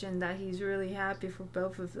marriage and that he's really happy for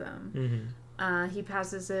both of them. He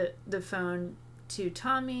passes the phone to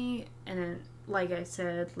Tommy, and then, like I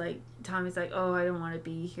said, like Tommy's like, "Oh, I don't want to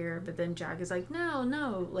be here," but then Jack is like, "No,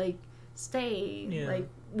 no, like stay. Yeah. Like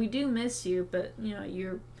we do miss you, but you know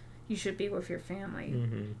you should be with your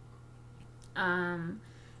family."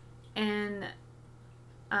 And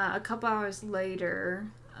a couple hours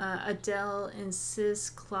later, Adele insists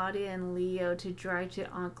Claudia and Leo to drive to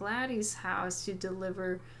Aunt Gladys' house to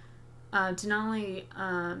deliver, to not only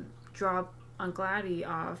drop Aunt Gladys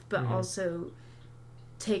off, but also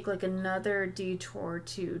take like another detour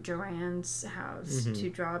to Joanne's house to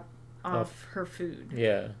drop off her food.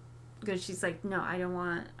 Yeah. Because she's like, no, I don't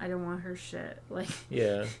want her shit. Like,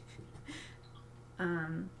 yeah.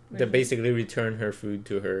 They basically return her food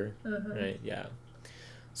to her, right? Yeah.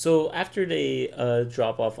 So after they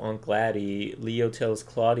drop off Aunt Gladys, Leo tells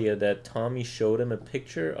Claudia that Tommy showed him a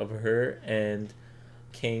picture of her and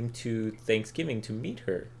came to Thanksgiving to meet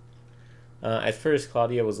her. At first,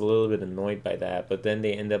 Claudia was a little bit annoyed by that, but then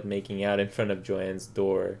they end up making out in front of Joanne's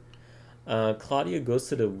door. Claudia goes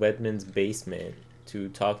to the Wedman's basement to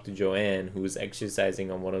talk to Joanne, who's exercising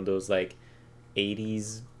on one of those like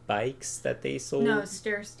 80s bikes that they sold. No,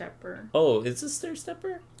 stair stepper. Oh, it's a stair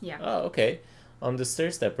stepper? Yeah. Oh, okay. On the stair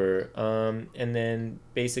stepper. And then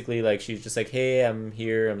basically like she's just like, "Hey, I'm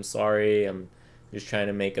here. I'm sorry. I'm just trying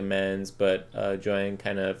to make amends." But Joanne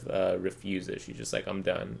kind of refuses. She's just like, "I'm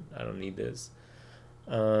done. I don't need this."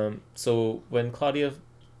 So when Claudia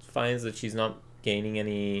finds that she's not gaining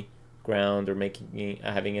any ground or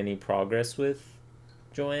having any progress with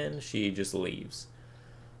Joanne, she just leaves.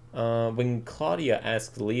 When Claudia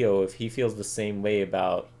asks Leo if he feels the same way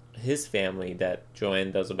about his family that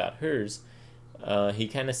Joanne does about hers, he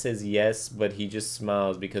kind of says yes, but he just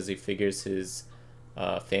smiles because he figures his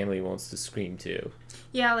family wants to scream too.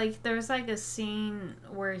 Yeah, like there's like a scene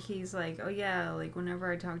where he's like, "Oh yeah, like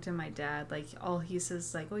whenever I talk to my dad, like all he says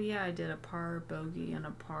is like, oh yeah, I did a par bogey and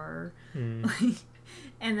a par." Like,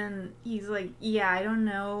 and then he's like, "Yeah, I don't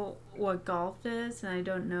know what golf is, and I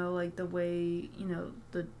don't know like the way, you know,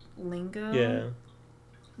 the lingo." Yeah.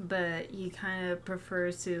 But he kind of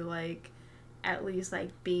prefers to like at least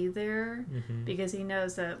like be there because he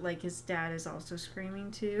knows that like his dad is also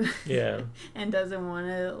screaming too. Yeah. And doesn't want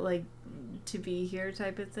to like to be here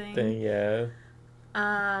type of thing. Yeah.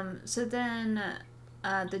 So then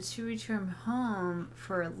the two return home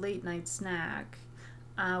for a late night snack,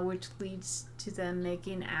 which leads to them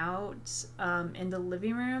making out in the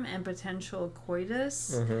living room and potential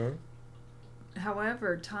coitus.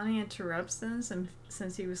 However, Tommy interrupts them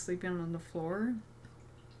since he was sleeping on the floor.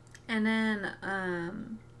 And then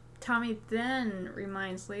Tommy then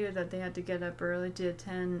reminds Leo that they had to get up early to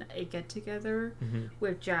attend a get-together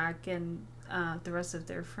with Jack and the rest of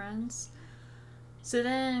their friends. So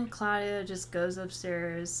then Claudia just goes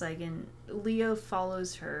upstairs, like, and Leo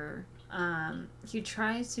follows her. He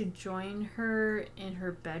tries to join her in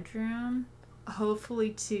her bedroom,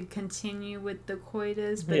 hopefully to continue with the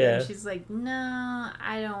coitus, but then she's like, "No,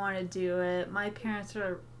 I don't want to do it. My parents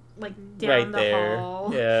are like down right the there.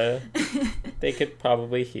 hall." Yeah. They could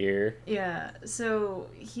probably hear. Yeah, so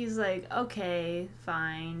he's like, "Okay,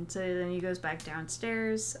 fine." So then he goes back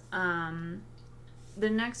downstairs. The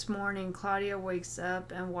next morning, Claudia wakes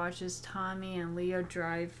up and watches Tommy and Leo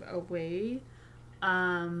drive away.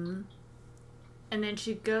 And then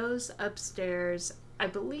she goes upstairs, I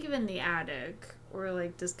believe in the attic, or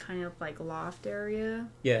like this kind of like loft area.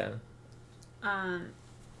 Yeah. And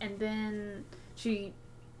then she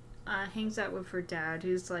hangs out with her dad,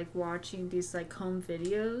 who's like watching these like home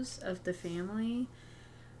videos of the family.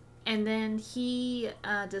 And then he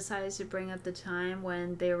decides to bring up the time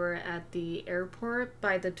when they were at the airport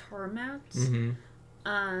by the tarmacs.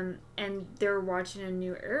 And they were watching a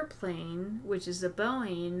new airplane, which is a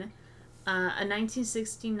Boeing, a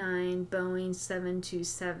 1969 Boeing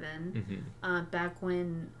 727, back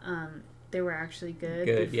when they were actually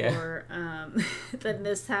good before the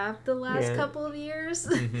mishap the last couple of years.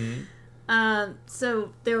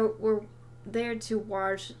 So they were there to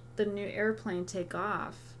watch the new airplane take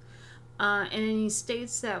off. And then he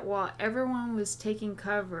states that while everyone was taking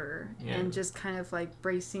cover and just kind of like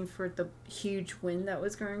bracing for the huge wind that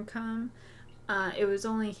was going to come, it was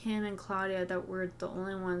only him and Claudia that were the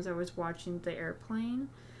only ones that was watching the airplane.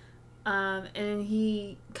 And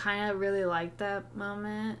he kind of really liked that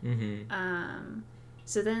moment.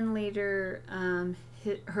 So then later,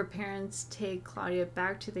 her parents take Claudia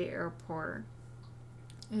back to the airport,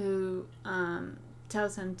 who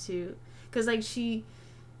tells him to, because like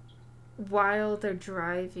while they're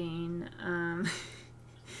driving,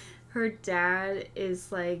 her dad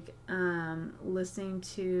is like listening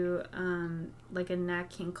to like a Nat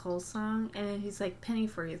King Cole song, and then he's like, "Penny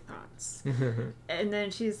for your thoughts," and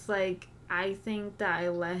then she's like, "I think that I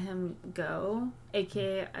let him go,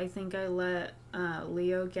 aka I think I let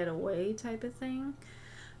Leo get away," type of thing.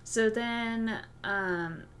 So then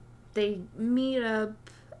they meet up,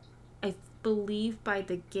 I believe, by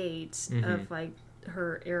the gates of like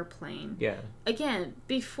her airplane. Yeah. Again,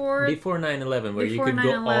 before 9/11, where you before could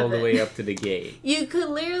go all the 9/11. way up to the gate. You could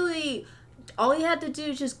literally, all you had to do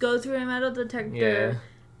is just go through a metal detector, Yeah.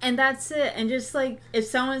 and that's it. And just like, if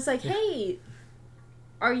someone's like, "Hey,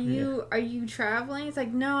 are you traveling?" It's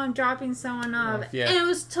like, "No, I'm dropping someone off," Yeah. and it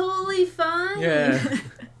was totally fine. Yeah.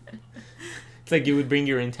 It's like you would bring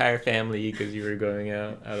your entire family because you were going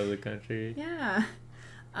out of the country. Yeah.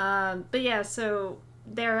 But yeah, so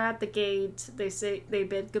they're at the gate. They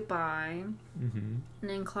bid goodbye, and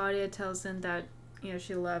then Claudia tells them that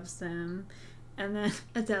she loves them, and then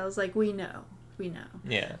Adele's like, "We know,"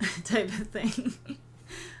 Yeah. type of thing.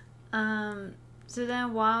 So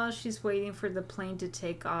then while she's waiting for the plane to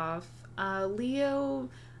take off, Leo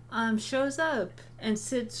shows up and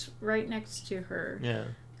sits right next to her. Yeah.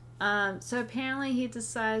 So apparently he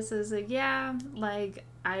decides, yeah, like,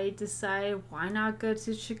 I decided, why not go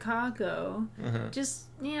to Chicago? Just,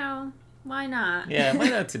 why not? Yeah, why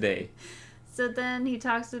not today? So then he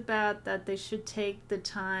talks about that they should take the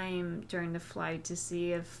time during the flight to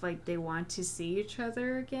see if, like, they want to see each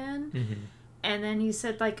other again. And then he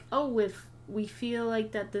said, like, oh, if we feel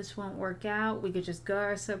like that this won't work out, we could just go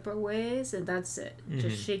our separate ways, and that's it.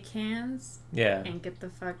 Just shake hands and get the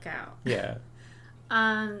fuck out. Yeah.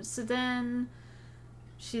 So then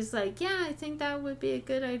she's like, yeah, I think that would be a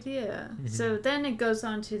good idea. So then it goes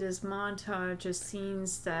on to this montage of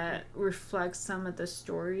scenes that reflect some of the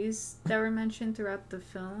stories that were mentioned throughout the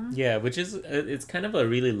film. Yeah, which is, it's kind of a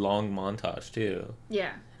really long montage, too.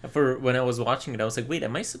 Yeah. For when I was watching it, I was like, wait,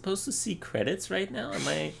 am I supposed to see credits right now? Am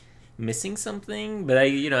I missing something? But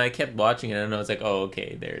I kept watching it, and I was like, oh,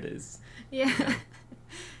 okay, there it is. Yeah.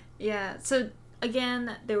 Yeah. So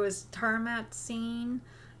again, there was tarmac scene.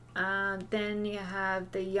 Then you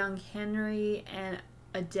have the young Henry and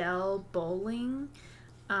Adele bowling.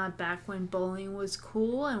 Back when bowling was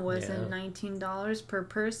cool and wasn't $19 per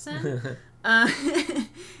person.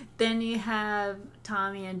 Then you have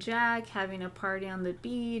Tommy and Jack having a party on the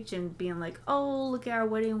beach and being like, "Oh, look at our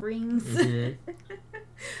wedding rings!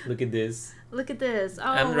 Look at this! Look at this! Oh,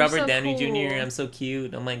 I'm Robert so Downey cool. Jr. I'm so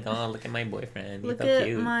cute! Oh my god! Look at my boyfriend! He's Look so at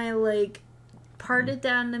cute! my like parted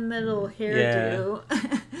down the middle hairdo."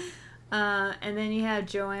 And then you had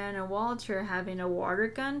Joanne and Walter having a water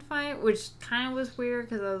gun fight, which kind of was weird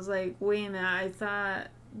because I was like, wait a minute, I thought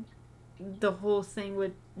the whole thing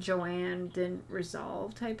with Joanne didn't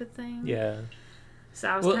resolve, type of thing. Yeah. So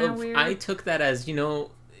that was kind of weird. I took that as,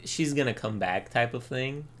 she's gonna come back type of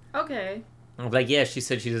thing. Okay. Like, yeah, she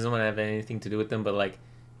said she doesn't want to have anything to do with them, but like,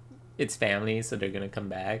 it's family, so they're gonna come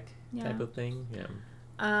back type of thing. Yeah.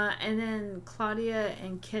 And then Claudia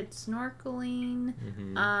and Kit snorkeling.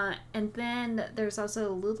 And then there's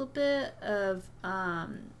also a little bit of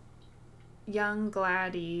young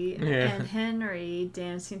Gladys and Henry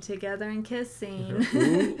dancing together and kissing.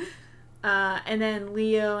 And then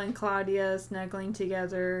Leo and Claudia snuggling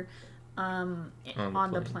together on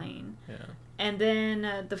the plane. Yeah. And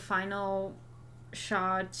then the final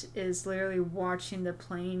shot is literally watching the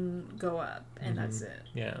plane go up, and that's it.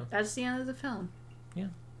 Yeah. That's the end of the film. Yeah.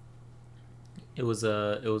 It was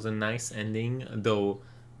a nice ending, though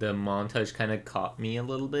the montage kind of caught me a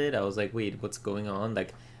little bit. I was like, wait, what's going on?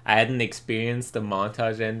 Like, I hadn't experienced the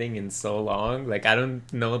montage ending in so long. Like, I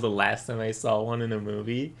don't know the last time I saw one in a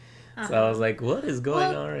movie. So I was like, what is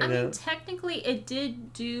going on right now? I mean, technically, it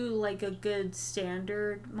did do, like, a good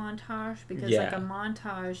standard montage. Because, like, a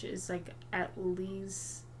montage is, like, at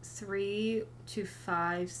least 3 to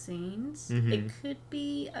 5 scenes. It could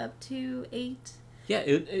be up to 8. Yeah,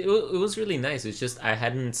 it was really nice. It's just I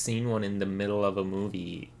hadn't seen one in the middle of a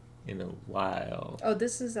movie in a while. Oh,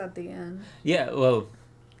 this is at the end. Yeah, well,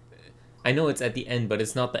 I know it's at the end, but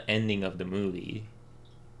it's not the ending of the movie.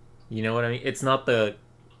 You know what I mean? It's not the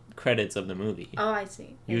credits of the movie. Oh, I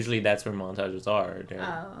see. Usually that's where montages are. They're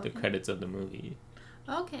okay. the credits of the movie.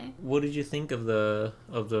 Okay. What did you think of the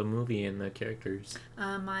movie and the characters?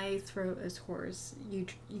 My throat is hoarse. You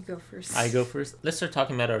go first. I go first. Let's start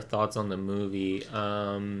talking about our thoughts on the movie.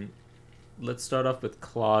 Let's start off with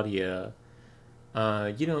Claudia.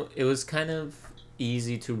 It was kind of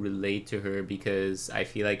easy to relate to her because I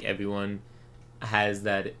feel like everyone has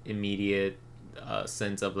that immediate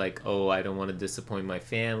sense of like, oh, I don't want to disappoint my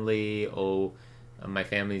family. Oh, My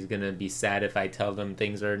family's gonna be sad if I tell them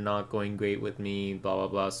things are not going great with me, blah blah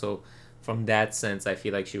blah. So from that sense, I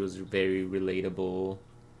feel like she was very relatable.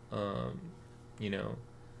 um, you know,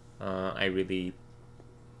 I really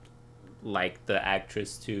liked the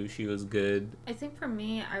actress too. She was good. I think for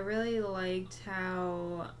me, I really liked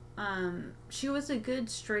how she was a good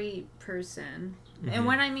straight person. And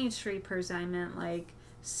when I mean straight person, I meant like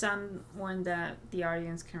someone that the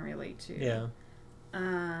audience can relate to. Yeah.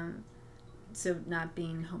 So not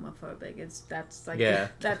being homophobic, that's like Yeah.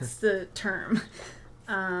 that's the term.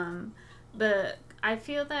 But I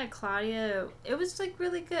feel that Claudia, it was like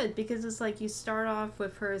really good because it's like you start off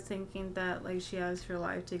with her thinking that like she has her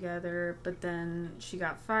life together, but then she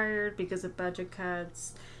got fired because of budget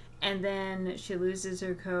cuts, and then she loses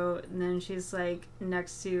her coat, and then she's like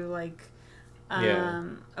next to like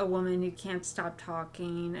a woman who can't stop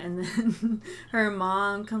talking, and then her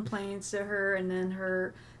mom complains to her, and then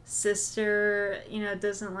her sister,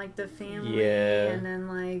 doesn't like the family, and then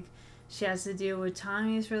like she has to deal with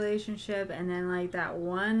Tommy's relationship, and then like that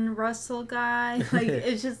one Russell guy. Like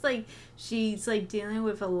it's just like she's like dealing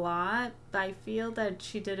with a lot, but I feel that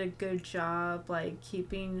she did a good job like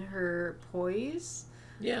keeping her poise.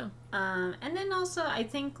 Yeah. And then also I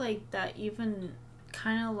think like that even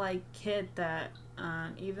kind of like Kit that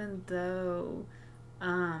even though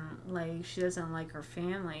like she doesn't like her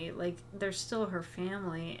family, like they're still her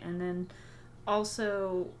family, and then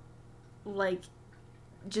also like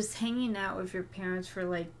just hanging out with your parents for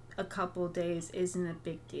like a couple days isn't a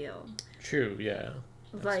big deal. True, yeah.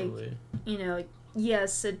 Absolutely. Like,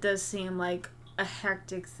 yes, it does seem like a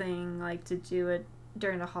hectic thing like to do it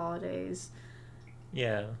during the holidays.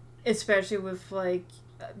 Yeah. Especially with like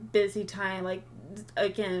busy time, like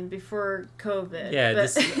again before COVID. Yeah,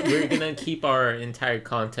 we're gonna keep our entire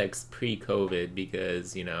context pre-COVID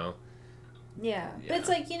because Yeah, but it's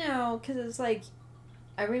like because it's like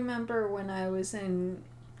I remember when I was in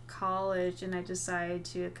college and I decided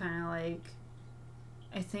to kind of like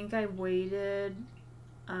I think I waited.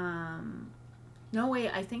 No wait,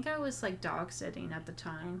 I think I was like dog sitting at the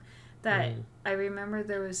time. That I remember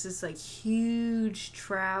there was this like huge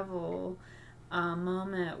travel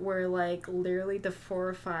moment where like literally the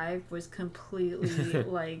 405 was completely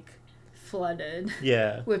like flooded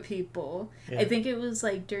with people. I think it was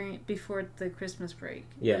like before the Christmas break.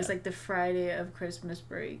 It was like the Friday of Christmas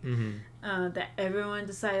break. That everyone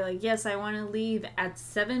decided like, yes, I want to leave at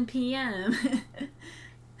 7 p.m.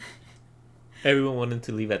 Everyone wanted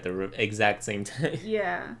to leave at the exact same time.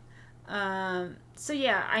 Yeah. So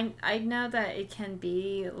yeah, I know that it can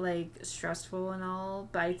be like stressful and all,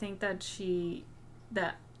 but I think that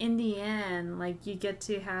that in the end, like you get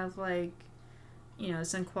to have like,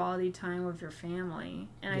 some quality time with your family.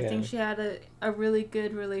 And I think she had a really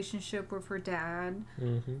good relationship with her dad.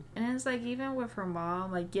 And it's like even with her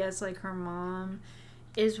mom, like yes, like her mom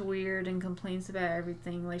is weird and complains about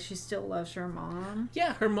everything, like she still loves her mom.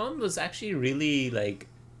 Yeah, her mom was actually really like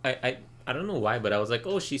I don't know why, but I was like,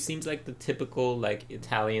 oh, she seems like the typical like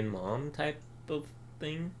Italian mom type of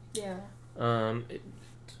thing. Yeah.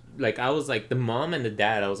 Like I was like the mom and the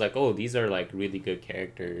dad, I was like, oh, these are like really good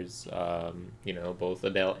characters. Both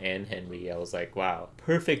Adele and Henry. I was like, wow,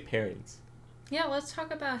 perfect parents. Yeah, let's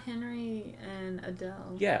talk about Henry and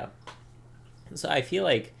Adele. Yeah. So I feel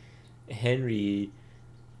like Henry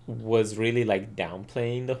was really like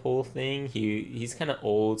downplaying the whole thing. He's kind of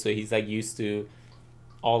old, so he's like used to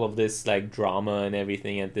all of this like drama and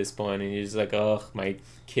everything at this point, and he's like, oh, my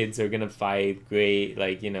kids are gonna fight, great,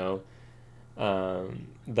 like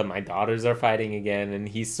my daughters are fighting again, and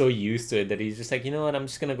he's so used to it that he's just like, you know what, I'm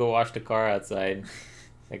just gonna go wash the car outside.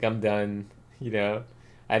 Like I'm done,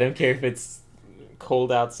 I don't care if it's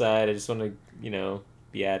cold outside, I just want to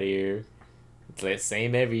be out of here. It's like the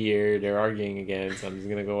same every year, they're arguing again, so I'm just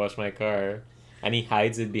gonna go wash my car. And he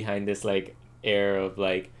hides it behind this like air of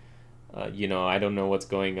like I don't know what's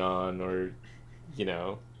going on, or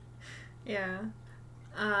Yeah.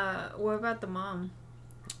 What about the mom?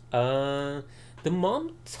 The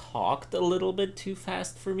mom talked a little bit too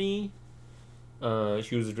fast for me.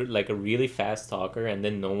 She was like a really fast talker, and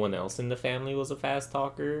then no one else in the family was a fast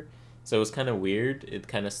talker. So it was kind of weird. It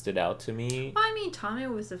kind of stood out to me. Well, I mean, Tommy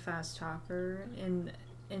was a fast talker in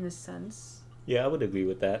a sense. Yeah, I would agree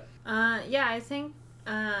with that. Yeah, I think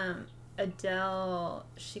Adele,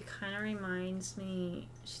 she kind of reminds me.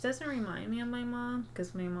 She doesn't remind me of my mom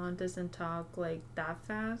because my mom doesn't talk like that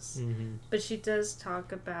fast. Mm-hmm. But she does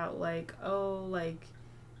talk about like, oh, like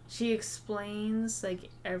she explains like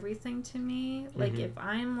everything to me. Like if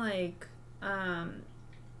I'm like,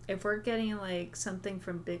 if we're getting like something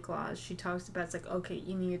from Big Lots, she talks about it's like, okay,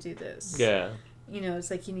 you need to do this. Yeah.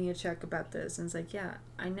 it's like, you need to check about this. And it's like, yeah,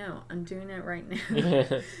 I know. I'm doing it right now.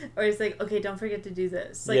 Or it's like, okay, don't forget to do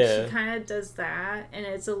this. Like, Yeah. she kind of does that. And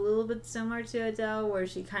it's a little bit similar to Adele, where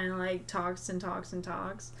she kind of, like, talks and talks and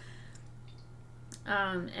talks.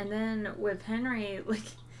 And then with Henry, like,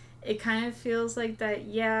 it kind of feels like that,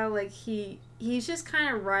 yeah, like, he's just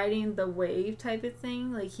kind of riding the wave type of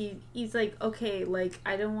thing. Like, he's like, okay, like,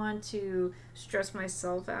 I don't want to stress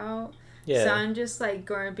myself out. Yeah. So I'm just, like,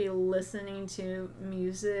 going to be listening to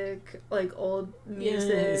music, like, old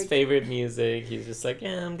music. Yeah, his favorite music. He's just like,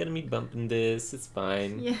 yeah, I'm gonna be bumping this. It's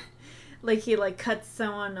fine. Yeah. Like, he, like, cuts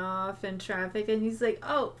someone off in traffic, and he's like,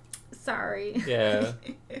 oh, sorry. Yeah.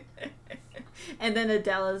 And then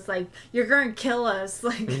Adele is like, you're going to kill us.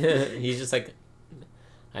 Like, He's just like,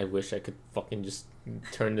 I wish I could fucking just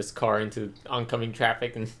turn this car into oncoming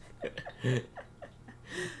traffic and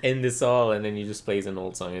end this all. And then he just plays an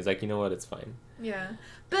old song. He's like, you know what? It's fine. yeah.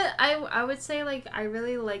 But I would say, like, I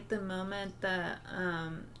really liked the moment that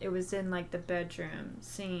it was in, like, the bedroom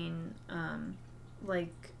scene,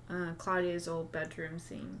 Claudia's old bedroom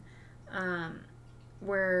scene,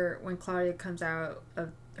 where when Claudia comes out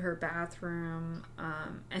of her bathroom,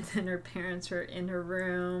 and then her parents are in her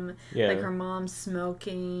room, Yeah. like, her mom's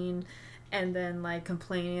smoking, and then, like,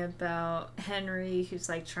 complaining about Henry, who's,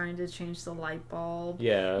 like, trying to change the light bulb.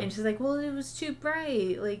 Yeah. And she's like, well, it was too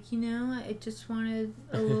bright. Like, I just wanted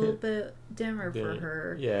a little bit dimmer for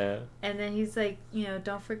her. Yeah. And then he's like,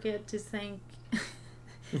 don't forget to thank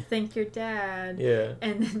your dad. Yeah.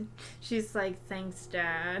 And then she's like, thanks,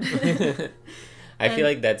 Dad. I feel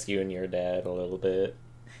like that's you and your dad a little bit.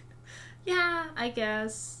 Yeah, I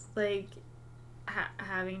guess. Like,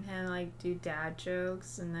 having him, like, do dad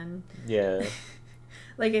jokes, and then... Yeah.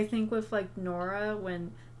 Like, I think with, like, Nora,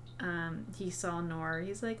 when he saw Nora,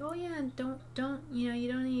 he's like, oh, yeah, don't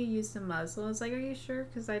you don't need to use the muzzle. It's like, are you sure?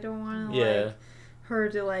 Because I don't want to, like, her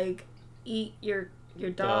to, like, eat your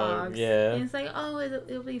dogs. Yeah. And it's like, oh,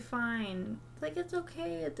 it'll be fine. Like, it's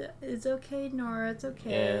okay. It's okay, Nora. It's okay.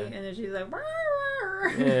 Yeah. And then she's like,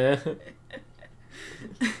 Yeah.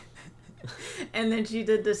 And then she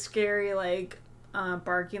did the scary, like,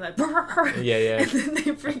 barking, like, Yeah. And then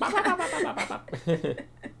they freaked out.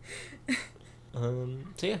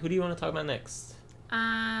 So yeah, who do you want to talk about next?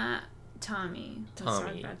 Tommy. Let's Tommy.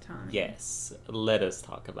 talk about Tommy. Yes, let us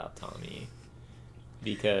talk about Tommy.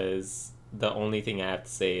 Because the only thing I have to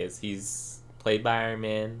say is he's played by Iron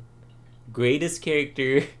Man. Greatest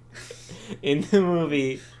character in the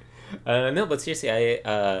movie. No, but seriously,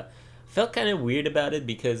 I felt kind of weird about it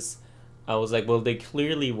because I was like, well, they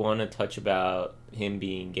clearly want to touch about him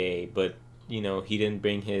being gay, but, he didn't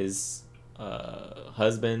bring his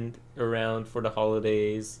husband around for the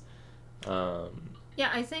holidays. Yeah,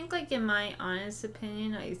 I think, like, in my honest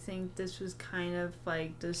opinion, I think this was kind of,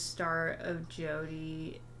 like, the start of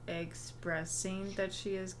Jodie expressing that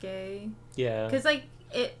she is gay. Yeah. Because,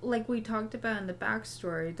 like we talked about in the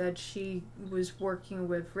backstory, that she was working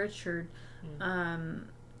with Richard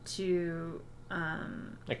to...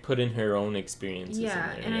 like, put in her own experiences in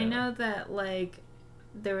there, and I know that, like,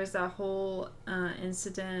 there was that whole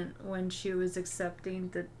incident when she was accepting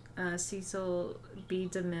the Cecil B.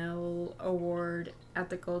 DeMille Award at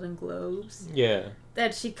the Golden Globes. Yeah.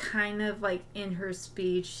 That she kind of, like, in her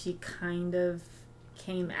speech, she kind of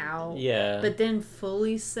came out. Yeah. But didn't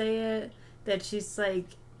fully say it. That she's, like,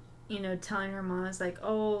 telling her mom, is like,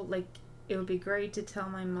 oh, like, it would be great to tell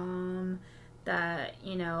my mom that,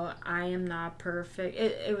 I am not perfect.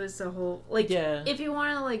 It was the whole, like, yeah. If you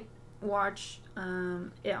want to, like, watch it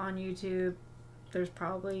on YouTube, there's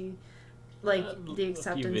probably, like, the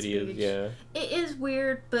acceptance videos, speech. Yeah. It is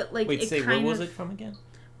weird, but, like, wait, it say, kind what was of, it from again?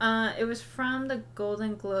 It was from the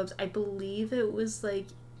Golden Globes. I believe it was, like,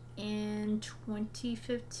 in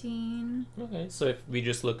 2015. Okay, so if we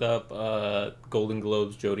just look up Golden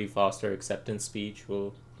Globes Jodie Foster acceptance speech,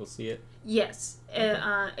 we'll see it. Yes,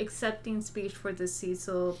 accepting speech for the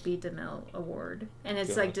Cecil B. DeMille Award, and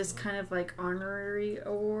it's like this kind of like honorary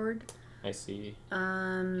award. I see.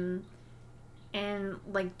 And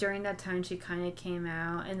like during that time, she kind of came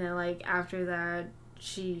out, and then like after that,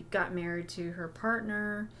 she got married to her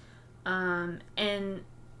partner, and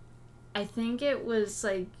I think it was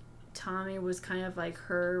like Tommy was kind of like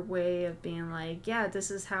her way of being like, yeah, this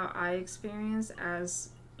is how I experience as,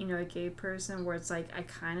 a gay person, where it's like I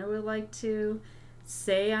kind of would like to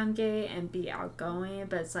say I'm gay and be outgoing,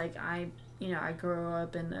 but it's like I grew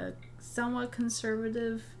up in a somewhat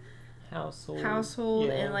conservative household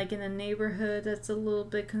yeah. and like in a neighborhood that's a little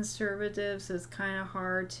bit conservative, so it's kind of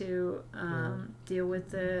hard to deal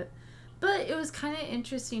with it. But it was kind of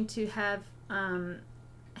interesting to have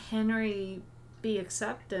Henry be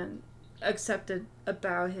acceptant accepted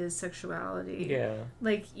about his sexuality. Yeah.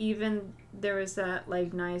 Like, even there was that,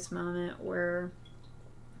 like, nice moment where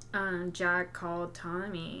Jack called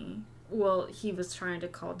Tommy. Well, he was trying to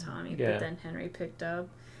call Tommy, Yeah. but then Henry picked up.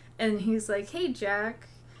 And he's like, hey, Jack.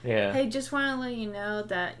 Yeah. Hey, just want to let you know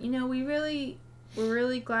that, we're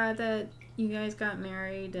really glad that you guys got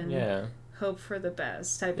married and Yeah. hope for the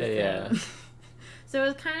best type of Yeah, thing. So it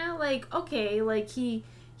was kind of like, okay, like he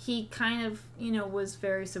kind of, was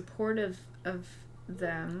very supportive of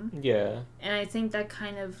them. Yeah. And I think that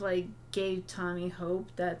kind of like gave Tommy hope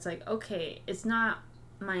that's like, okay, it's not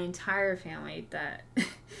my entire family that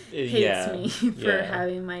hates me for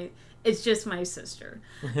having it's just my sister.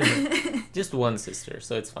 Just one sister,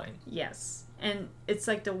 so it's fine. Yes. And it's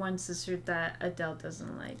like the one sister that Adele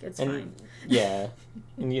doesn't like. It's and, fine. Yeah.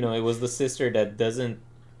 And it was the sister that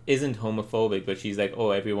isn't homophobic, but she's like,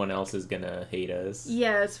 oh, everyone else is gonna hate us.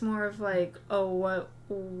 Yeah, it's more of like, oh, what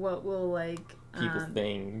will like people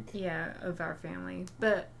think. Yeah, of our family.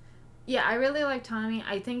 But yeah, I really like Tommy.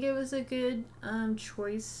 I think it was a good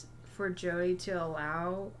choice for Joey to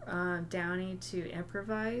allow Downey to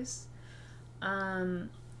improvise.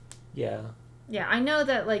 Yeah. Yeah, I know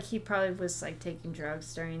that like he probably was like taking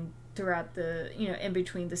drugs throughout the in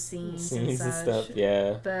between the scenes and stuff.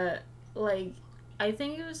 Yeah. But like, I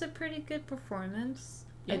think it was a pretty good performance.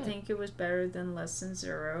 Yeah. I think it was better than Lesson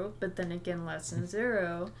Zero, but then again, Lesson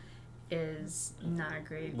Zero is not a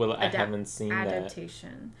great. Well, I haven't seen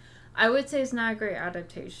adaptation. I would say it's not a great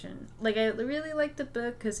adaptation. Like, I really liked the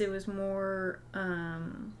book because it was more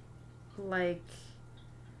like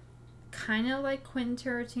kind of like Quentin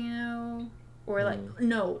Tarantino. Or like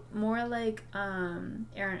more like Darren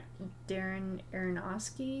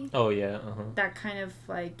Aronofsky. Oh yeah, That kind of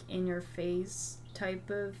like in your face type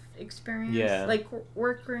of experience. Yeah, like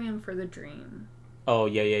Requiem for the Dream. Oh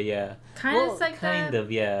yeah. Kind of like kind that.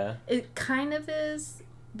 of yeah. It kind of is,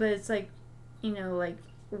 but it's like, like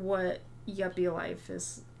what yuppie life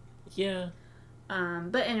is. Yeah.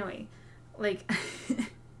 But anyway, like,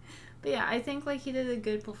 but yeah, I think like he did a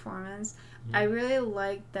good performance. I really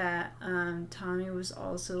liked that Tommy was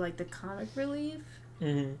also like the comic relief.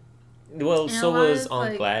 Mm-hmm. Well, and so was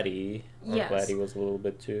Aunt Gladdy. Aunt Gladdy was a little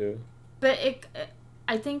bit too. But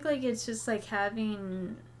I think like it's just like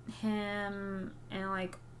having him and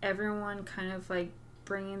like everyone kind of like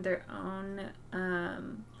bringing their own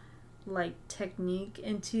like technique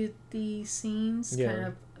into the scenes kind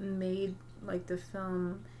of made like the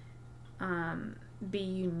film be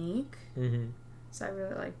unique. Mm-hmm. So I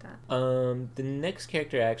really like that. The next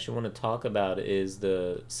character I actually want to talk about is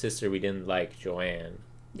the sister we didn't like, Joanne.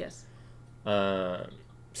 Yes.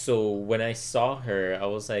 So when I saw her, I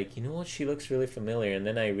was like, you know what? She looks really familiar. And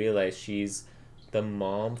then I realized she's the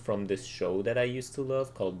mom from this show that I used to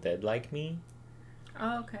love called Dead Like Me.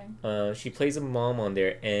 Oh, okay. She plays a mom on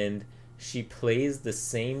there, and she plays the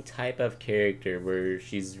same type of character where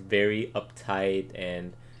she's very uptight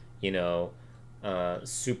and,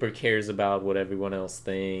 super cares about what everyone else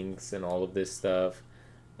thinks and all of this stuff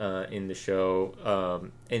in the show.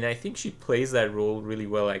 And I think she plays that role really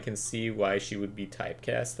well. I can see why she would be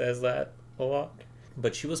typecast as that a lot.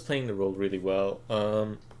 But she was playing the role really well.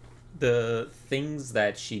 The things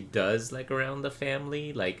that she does like around the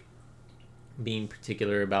family, like being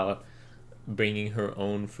particular about bringing her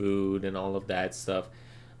own food and all of that stuff,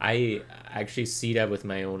 I actually see that with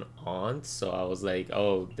my own aunt, so I was like,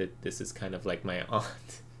 oh, this is kind of like my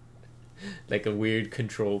aunt. Like a weird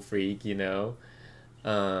control freak,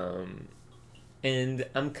 And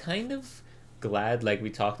I'm kind of glad, like we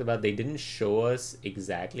talked about, they didn't show us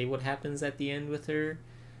exactly what happens at the end with her.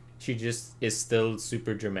 She just is still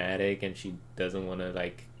super dramatic, and she doesn't want to,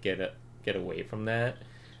 like, get away from that.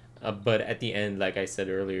 But at the end, like I said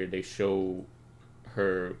earlier, they show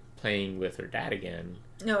her playing with her dad again.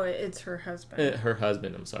 No, it's her husband. Her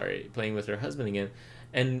husband, I'm sorry. Playing with her husband again.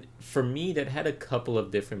 And for me, that had a couple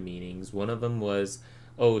of different meanings. One of them was,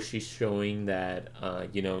 oh, she's showing that,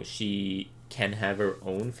 she can have her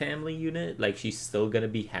own family unit. Like, she's still going to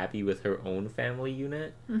be happy with her own family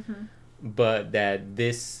unit. Mm-hmm. But that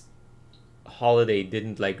this holiday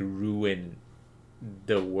didn't, like, ruin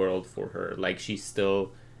the world for her. Like, she's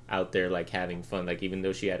still out there, like, having fun. Like, even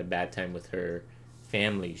though she had a bad time with her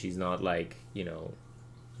family, she's not, like,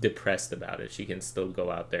 depressed about it. She can still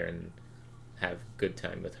go out there and have good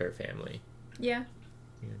time with her family. Yeah,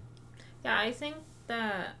 I think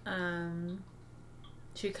that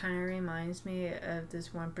she kind of reminds me of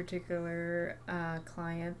this one particular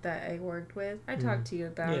client that I worked with. I talked to you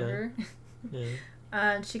about her.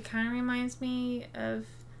 She kind of reminds me of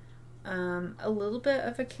a little bit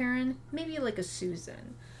of a Karen, maybe like a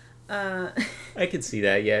Susan. Uh, I could see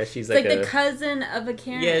that. Yeah, she's it's like like the a cousin of a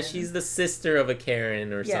Karen. yeah, she's the sister of a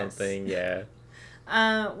Karen or Yes. something. Yeah.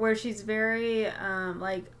 Where she's very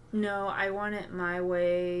like, no, I want it my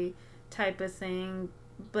way type of thing,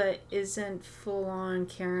 but isn't full on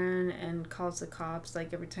Karen and calls the cops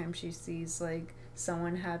like every time she sees like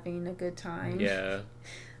someone having a good time. Yeah.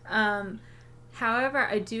 Um, However,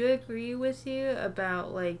 I do agree with you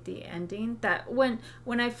about like the ending. That when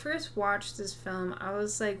I first watched this film, I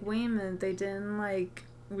was like, wait a minute, they didn't like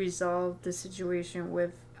resolve the situation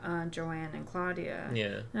with Joanne and Claudia.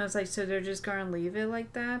 Yeah. And I was like, so they're just gonna leave it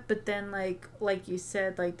like that? But then like you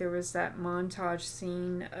said, like there was that montage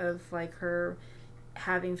scene of like her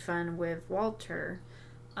having fun with Walter.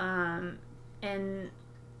 And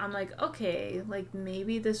I'm like, okay, like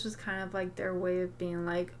maybe this was kind of like their way of being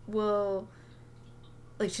like, well,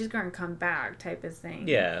 like she's gonna come back type of thing.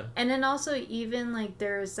 Yeah. And then also even like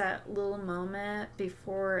there's that little moment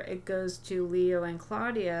before it goes to Leo and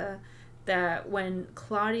Claudia, that when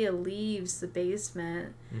Claudia leaves the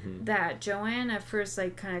basement, that Joanne at first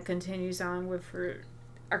like kind of continues on with her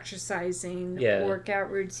exercising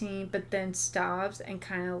workout routine, but then stops and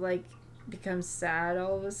kind of like becomes sad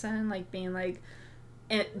all of a sudden, like being like,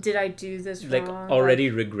 did I do this wrong? Like already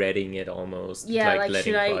regretting it almost. Yeah, like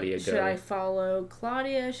letting Claudia go. Should I follow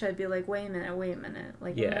Claudia? Should I be like, wait a minute?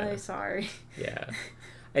 Like, I'm really sorry. Yeah.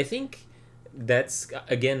 I think that's,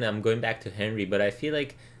 again, I'm going back to Henry, but I feel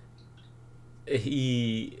like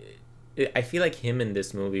I feel like him in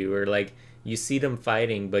this movie where like you see them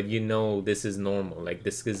fighting, but you know this is normal. Like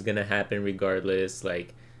this is gonna happen regardless.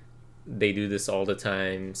 Like they do this all the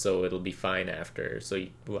time, so it'll be fine after. So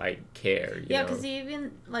I care. You know? Because he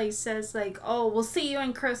even like says like, "Oh, we'll see you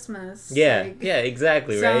in Christmas." Yeah, like, yeah,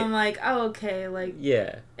 exactly. so right. I'm like, "Oh, okay." Like,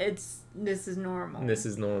 yeah, this is normal. This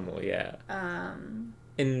is normal. Yeah.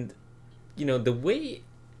 And you know the way.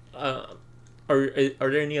 Are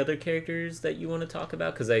there any other characters that you want to talk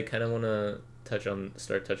about? Because I kind of want to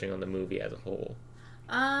start touching on the movie as a whole.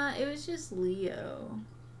 It was just Leo.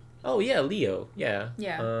 Oh yeah, Leo. Yeah.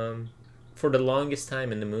 Yeah. For the longest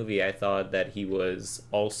time in the movie, I thought that he was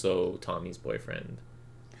also Tommy's boyfriend.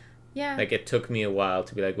 Yeah. Like it took me a while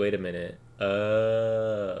to be like, wait a minute.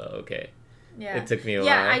 Okay. Yeah. It took me a while.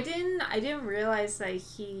 Yeah, I didn't realize that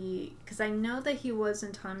because I know that he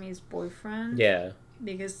wasn't Tommy's boyfriend. Yeah.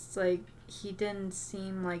 Because like he didn't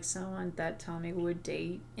seem like someone that Tommy would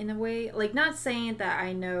date in a way. Like, not saying that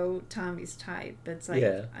I know Tommy's type, but it's like...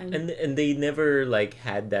 Yeah, and they never, like,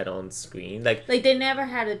 had that on screen. Like they never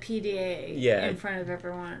had a PDA in front of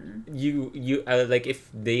everyone. Like, if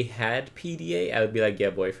they had PDA, I would be like,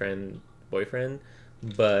 yeah, boyfriend.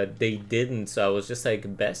 But they didn't, so I was just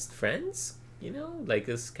like, best friends? You know? Like,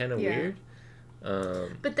 it's kind of weird.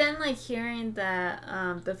 But then, like, hearing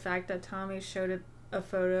that, the fact that Tommy showed a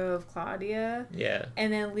photo of Claudia. Yeah.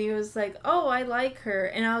 And then Leo's like, oh, I like her.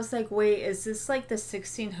 And I was like, wait, is this like the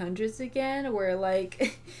 1600s again? Where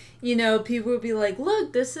like, you know, people would be like,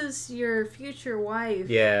 look, this is your future wife.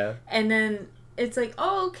 Yeah. And then it's like,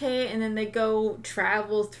 oh, okay. And then they go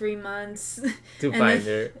travel 3 months. To find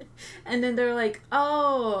her. And then they're like,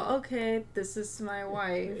 oh, okay, this is my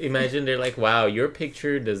wife. Imagine they're like, wow, your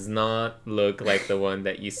picture does not look like the one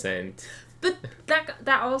that you sent. But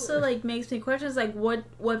that also like makes me question, like what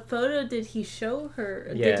photo did he show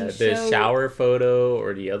her? Yeah, the shower photo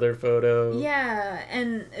or the other photo. Yeah,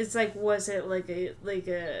 and it's like, was it like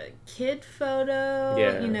a kid photo?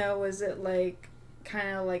 Yeah. You know, was it like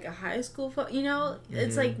kind of like a high school photo? You know,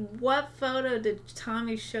 it's like, what photo did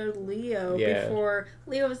Tommy show Leo before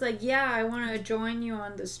Leo was like, yeah, I want to join you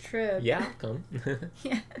on this trip. Yeah, I'll come.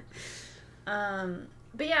 Yeah.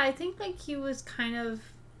 But yeah, I think like he was kind of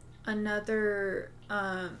another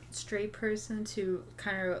straight person to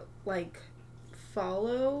kind of like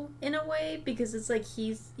follow in a way, because it's like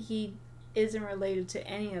he isn't related to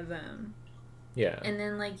any of them. Yeah. And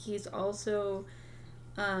then like he's also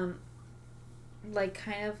like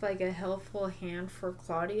kind of like a helpful hand for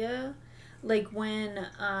Claudia, like when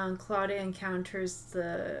Claudia encounters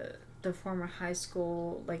the former high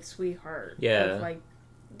school like sweetheart of like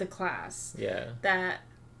the class, that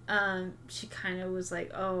she kind of was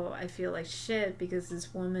like, oh, I feel like shit because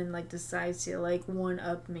this woman like decides to like one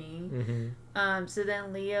up me. So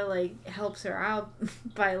then Leah like helps her out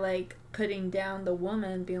by like putting down the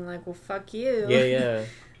woman, being like, well, fuck you.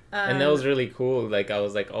 And that was really cool. Like I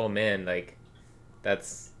was like, oh man, like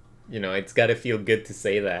that's, you know, it's gotta feel good to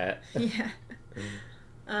say that.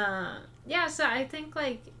 Yeah, so I think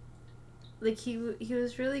like he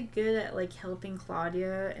was really good at like helping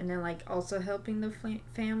Claudia, and then like also helping the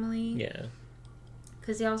family. Yeah.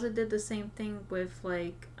 Because he also did the same thing with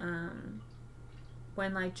like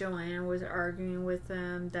when like Joanne was arguing with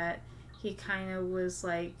him, that he kind of was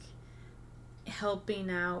like helping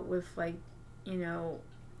out with like, you know,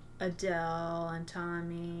 Adele and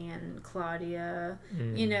Tommy and Claudia,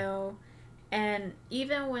 you Mm. know. And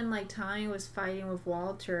even when like Tommy was fighting with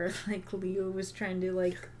Walter, like Leo was trying to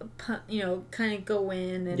like, you know, kind of go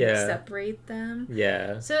in and Yeah. separate them.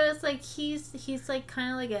 Yeah. So it's like he's like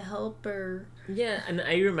kind of like a helper. Yeah, and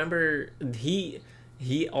I remember he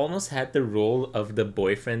almost had the role of the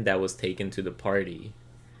boyfriend that was taken to the party.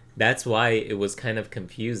 That's why it was kind of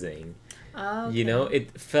confusing. Oh, You know, okay.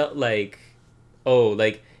 it felt like, oh,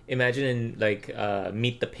 like imagine in like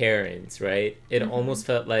Meet the Parents, right? It Mhm. almost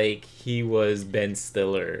felt like he was Ben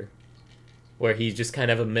Stiller, where he's just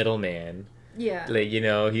kind of a middleman. Yeah. Like, you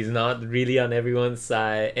know, he's not really on anyone's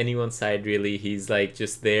side really. He's like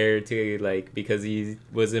just there to like because he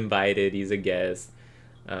was invited, he's a guest.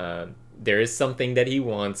 There is something that he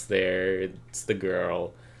wants there. It's the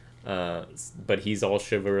girl, but he's all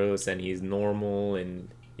chivalrous and he's normal and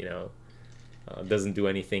you know doesn't do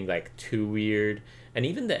anything like too weird. And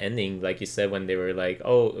even the ending, like you said, when they were like,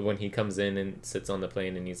 oh, when he comes in and sits on the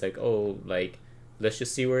plane and he's like, oh, like let's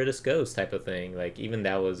just see where this goes, type of thing. Like even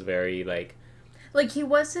that was very like, Like he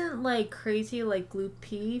wasn't like crazy like Luke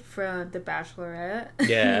P from The Bachelorette, you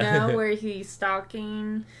know, yeah, where he's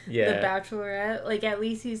stalking the yeah. Bachelorette. Like at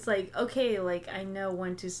least he's like, okay, like I know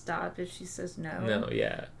when to stop if she says no. No,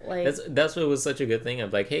 yeah. Like That's what was such a good thing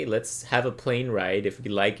of like, hey, let's have a plane ride. If we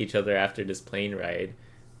like each other after this plane ride,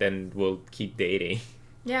 then we'll keep dating.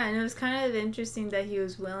 yeah, and it was kind of interesting that he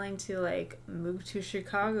was willing to like move to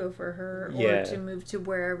Chicago for her or Yeah, to move to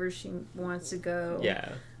wherever she wants to go.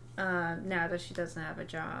 yeah, Now that she doesn't have a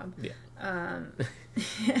job. yeah. Um,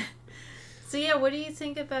 so yeah, what do you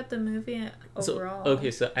think about the movie So overall? okay,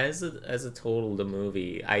 so as a total, the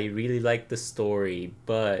movie, I really liked the story,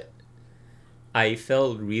 but I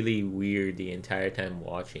felt really weird the entire time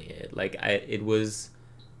watching it. Like it was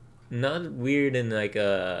not weird in like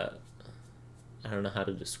a, I don't know how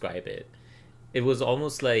to describe it. It was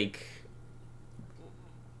almost like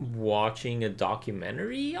watching a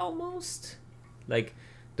documentary almost. Like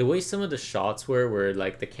the way some of the shots were where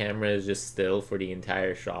like the camera is just still for the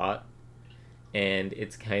entire shot and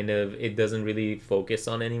it's kind of it doesn't really focus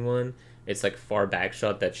on anyone. It's like far back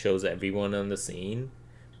shot that shows everyone on the scene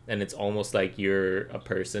and it's almost like you're a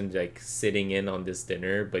person like sitting in on this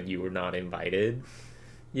dinner but you were not invited,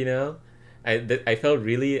 you know. I felt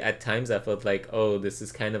really at times I felt like, oh, this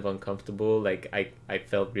is kind of uncomfortable. Like I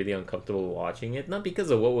felt really uncomfortable watching it, not because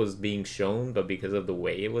of what was being shown but because of the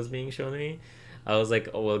way it was being shown to me. I was like,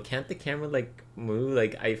 oh well, can't the camera like move?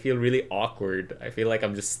 Like I feel really awkward. I feel like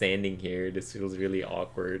I'm just standing here. This feels really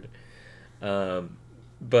awkward. um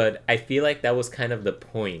but I feel like that was kind of the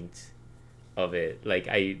point of it. Like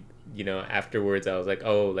I, you know, afterwards I was like,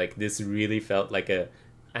 oh, like this really felt like a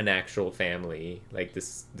an actual family. Like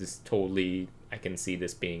this totally, I can see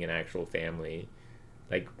this being an actual family.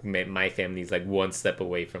 Like my family's like one step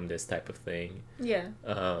away from this type of thing. Yeah.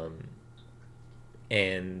 Um,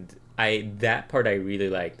 and I that part I really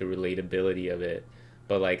like the relatability of it,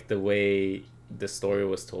 but like the way the story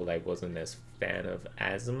was told, I wasn't as fan of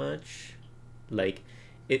as much. Like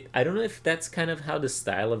it, I don't know if that's kind of how the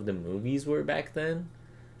style of the movies were back then,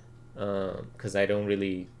 because I don't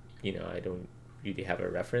really, you know, I don't really have a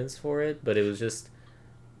reference for it, but it was just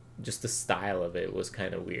the style of it was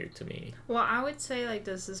kind of weird to me. Well, I would say like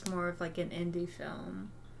this is more of like an indie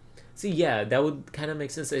film. So yeah, that would kind of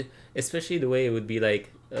make sense, especially the way it would be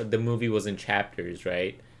like the movie was in chapters,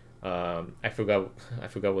 right? I forgot I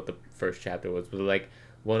forgot what the first chapter was, but like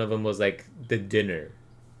one of them was like the dinner,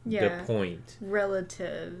 the Yeah. point.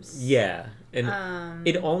 Relatives. Yeah, and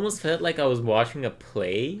it Um almost felt like I was watching a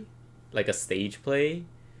play, like a stage play.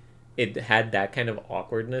 It had that kind of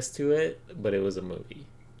awkwardness to it, but it was a movie.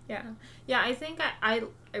 yeah. Yeah, I think I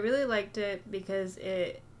really liked it because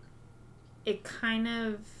it kind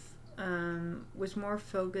of was more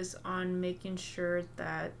focused on making sure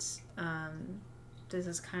that this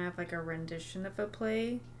is kind of like a rendition of a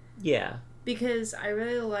play, Yeah. because I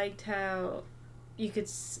really liked how you could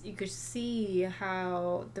see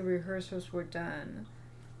how the rehearsals were done,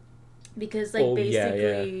 because like Oh yeah,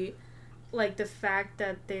 yeah, basically like the fact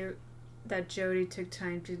that Jodie took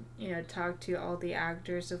time to, you know, talk to all the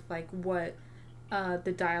actors of like what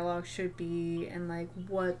the dialogue should be and like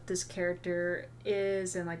what this character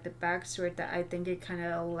is and like the backstory, that I think it kind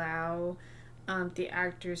of allow the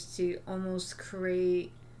actors to almost create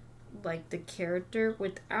like the character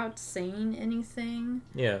without saying anything,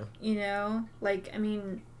 yeah, you know. Like I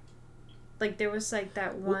mean, like there was like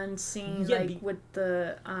that well, one scene yeah. like with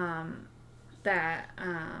the that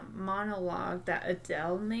monologue that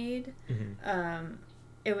Adele made.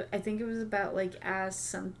 I think it was about like As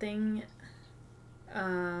Something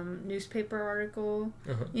newspaper article.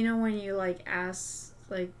 You know when you like ask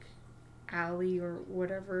like Allie or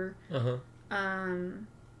whatever.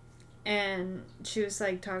 And she was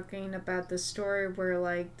like talking about the story where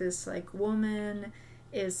like this like woman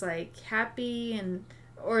is like happy and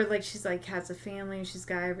or like she's like has a family, she's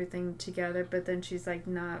got everything together, but then she's like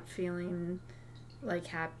not feeling like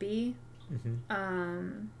happy.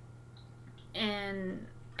 And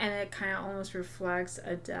it kind of almost reflects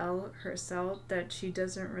Adele herself, that she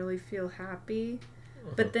doesn't really feel happy,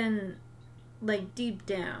 but then like deep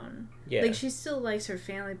down, like she still likes her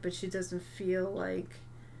family, but she doesn't feel like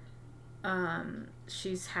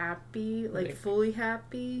she's happy, like fully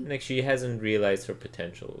happy. Like she hasn't realized her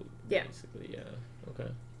potential. Yeah. Basically, yeah. Okay,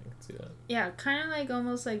 I can see that. Yeah, kind of like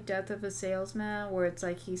almost like Death of a Salesman, where it's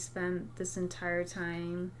like he spent this entire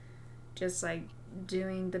time just like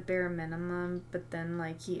doing the bare minimum, but then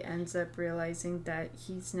like he ends up realizing that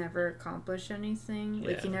he's never accomplished anything.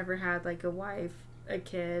 Like he never had like a wife, a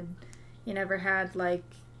kid. He never had like,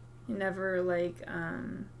 he never like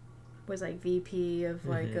was like VP of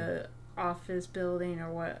like a office building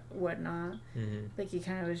or whatnot. Like he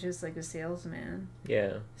kind of was just like a salesman.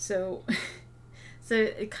 Yeah. So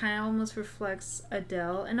it kind of almost reflects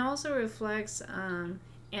Adele, and also reflects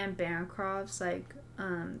Anne Bancroft's like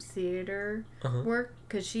theater work,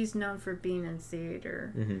 because she's known for being in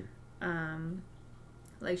theater.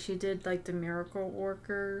 Like she did like The Miracle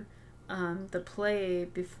Worker, the play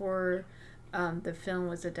before the film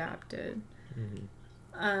was adapted.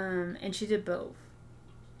 And she did both.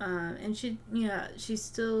 And she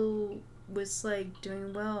still was like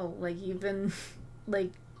doing well, like even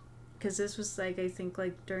like, because this was like I think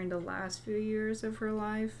like during the last few years of her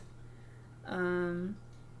life.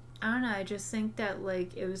 I don't know, I just think that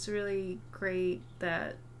like it was really great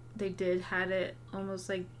that they had it almost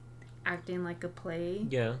like acting like a play.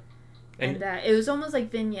 Yeah. And that it was almost like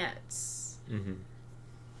vignettes. And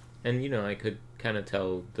I could kind of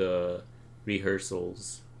tell the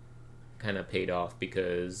rehearsals kind of paid off,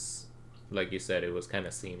 because like you said, it was kind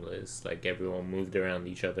of seamless, like everyone moved around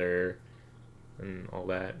each other and all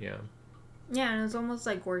that. Yeah, and it was almost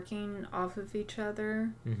like working off of each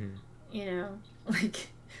other.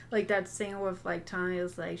 Like that scene with like Tommy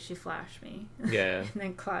was like, she flashed me, and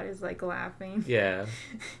then Claudia's like laughing.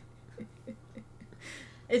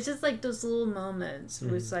 It's just like those little moments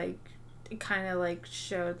was like, it kind of like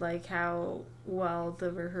showed like how well the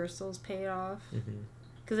rehearsals paid off.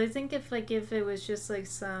 Because I think if it was just like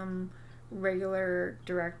some regular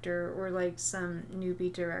director or like some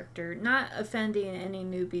newbie director, not offending any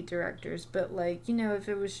newbie directors, but like, if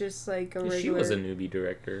it was just like a regular... She was a newbie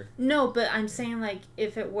director. No, but I'm saying like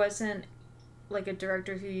if it wasn't like a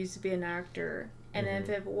director who used to be an actor, and if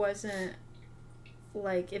it wasn't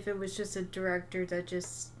like, if it was just a director that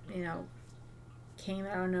just, came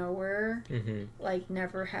out of nowhere, like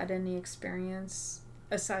never had any experience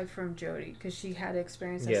aside from Jodie, because she had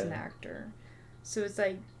experience as an actor. So it's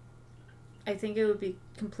like, I think it would be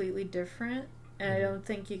completely different, and I don't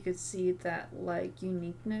think you could see that like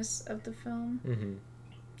uniqueness of the film.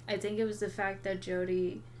 I think it was the fact that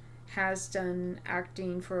Jodie has done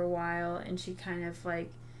acting for a while, and she kind of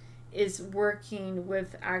like is working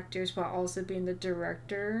with actors while also being the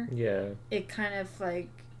director. It kind of like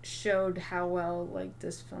showed how well like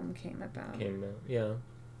this film came about. Yeah.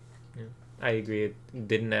 I agree. It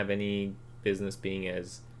didn't have any business being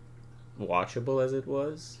as watchable as it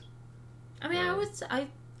was. I mean,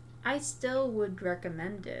 I still would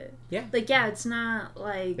recommend it. Yeah. Like, yeah, it's not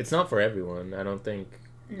like... It's not for everyone. I don't think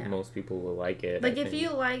most people will like it. Like, if you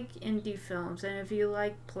like indie films and if you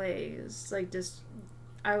like plays, like this,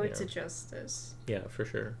 I would suggest this. Yeah, for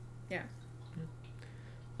sure. Yeah.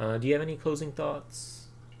 Do you have any closing thoughts?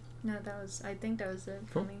 No, I think that was it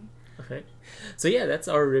for me. Okay. So yeah, that's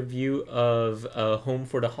our review of Home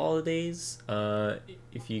for the Holidays.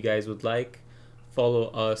 If you guys would like, follow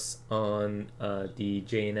us on the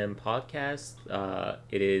J&M podcast.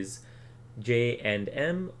 It is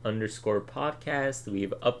J&M_podcast.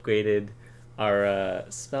 We've upgraded our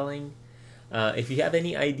spelling. If you have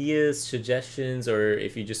any ideas, suggestions, or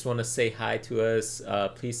if you just want to say hi to us,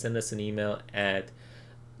 please send us an email at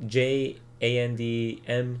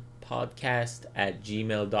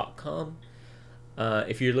jandmpodcast@gmail.com.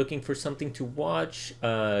 If you're looking for something to watch,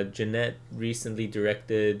 Jeanette recently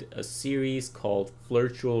directed a series called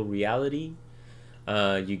Flirtual Reality.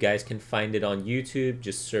 You guys can find it on YouTube.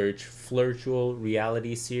 Just search Flirtual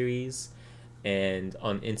Reality Series. And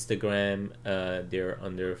on Instagram, they're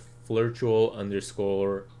under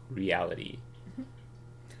Flirtual_reality.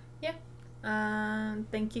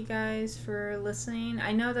 Thank you guys for listening.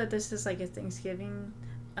 I know that this is like a Thanksgiving,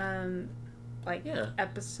 like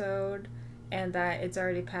episode, and that it's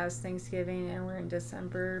already past Thanksgiving and we're in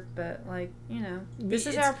December. But like this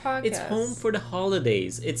is our podcast. It's home for the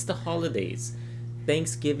holidays. It's the holidays,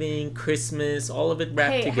 Thanksgiving, Christmas, all of it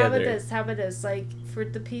wrapped together. How about this? Like for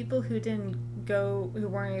the people who who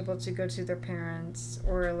weren't able to go to their parents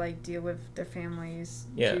or like deal with their families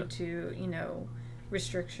due to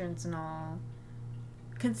restrictions and all,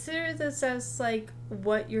 consider this as like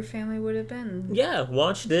what your family would have been. Yeah,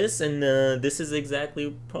 watch this, and this is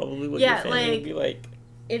exactly probably what your family would be like.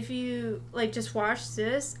 If you like, just watch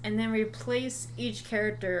this and then replace each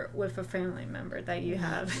character with a family member that you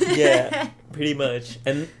have. Yeah, pretty much.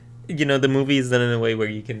 And the movie is done in a way where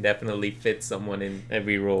you can definitely fit someone in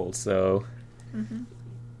every role. So,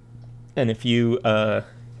 and if you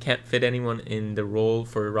can't fit anyone in the role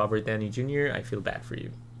for Robert Downey Jr., I feel bad for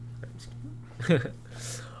you.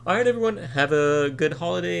 All right, everyone, have a good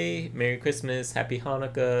holiday. Merry Christmas, Happy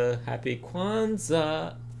Hanukkah, Happy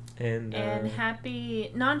Kwanzaa, and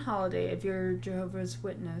happy non-holiday if you're Jehovah's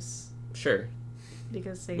Witness. Sure.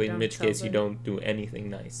 Because they in which case you don't do anything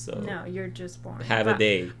nice. So no, you're just boring. Have a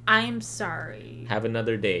day. I'm sorry. Have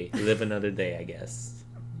another day. Live another day, I guess.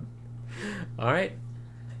 All right.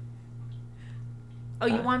 Oh,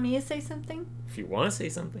 you want me to say something? If you want to say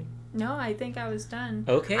something. No, I think I was done.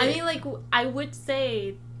 Okay. I mean, like, I would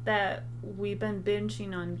say that we've been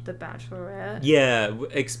binging on The Bachelorette. Yeah,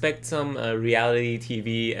 expect some reality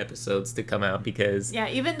TV episodes to come out because... Yeah,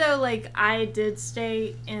 even though, like, I did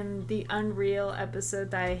stay in the Unreal episode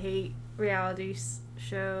that I hate reality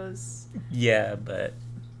shows. Yeah, but...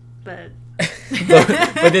 But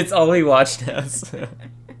it's all we watch now, so...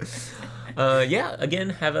 yeah, again,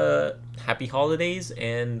 have a happy holidays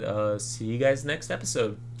and see you guys next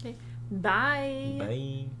episode. Okay. Bye.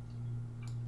 Bye.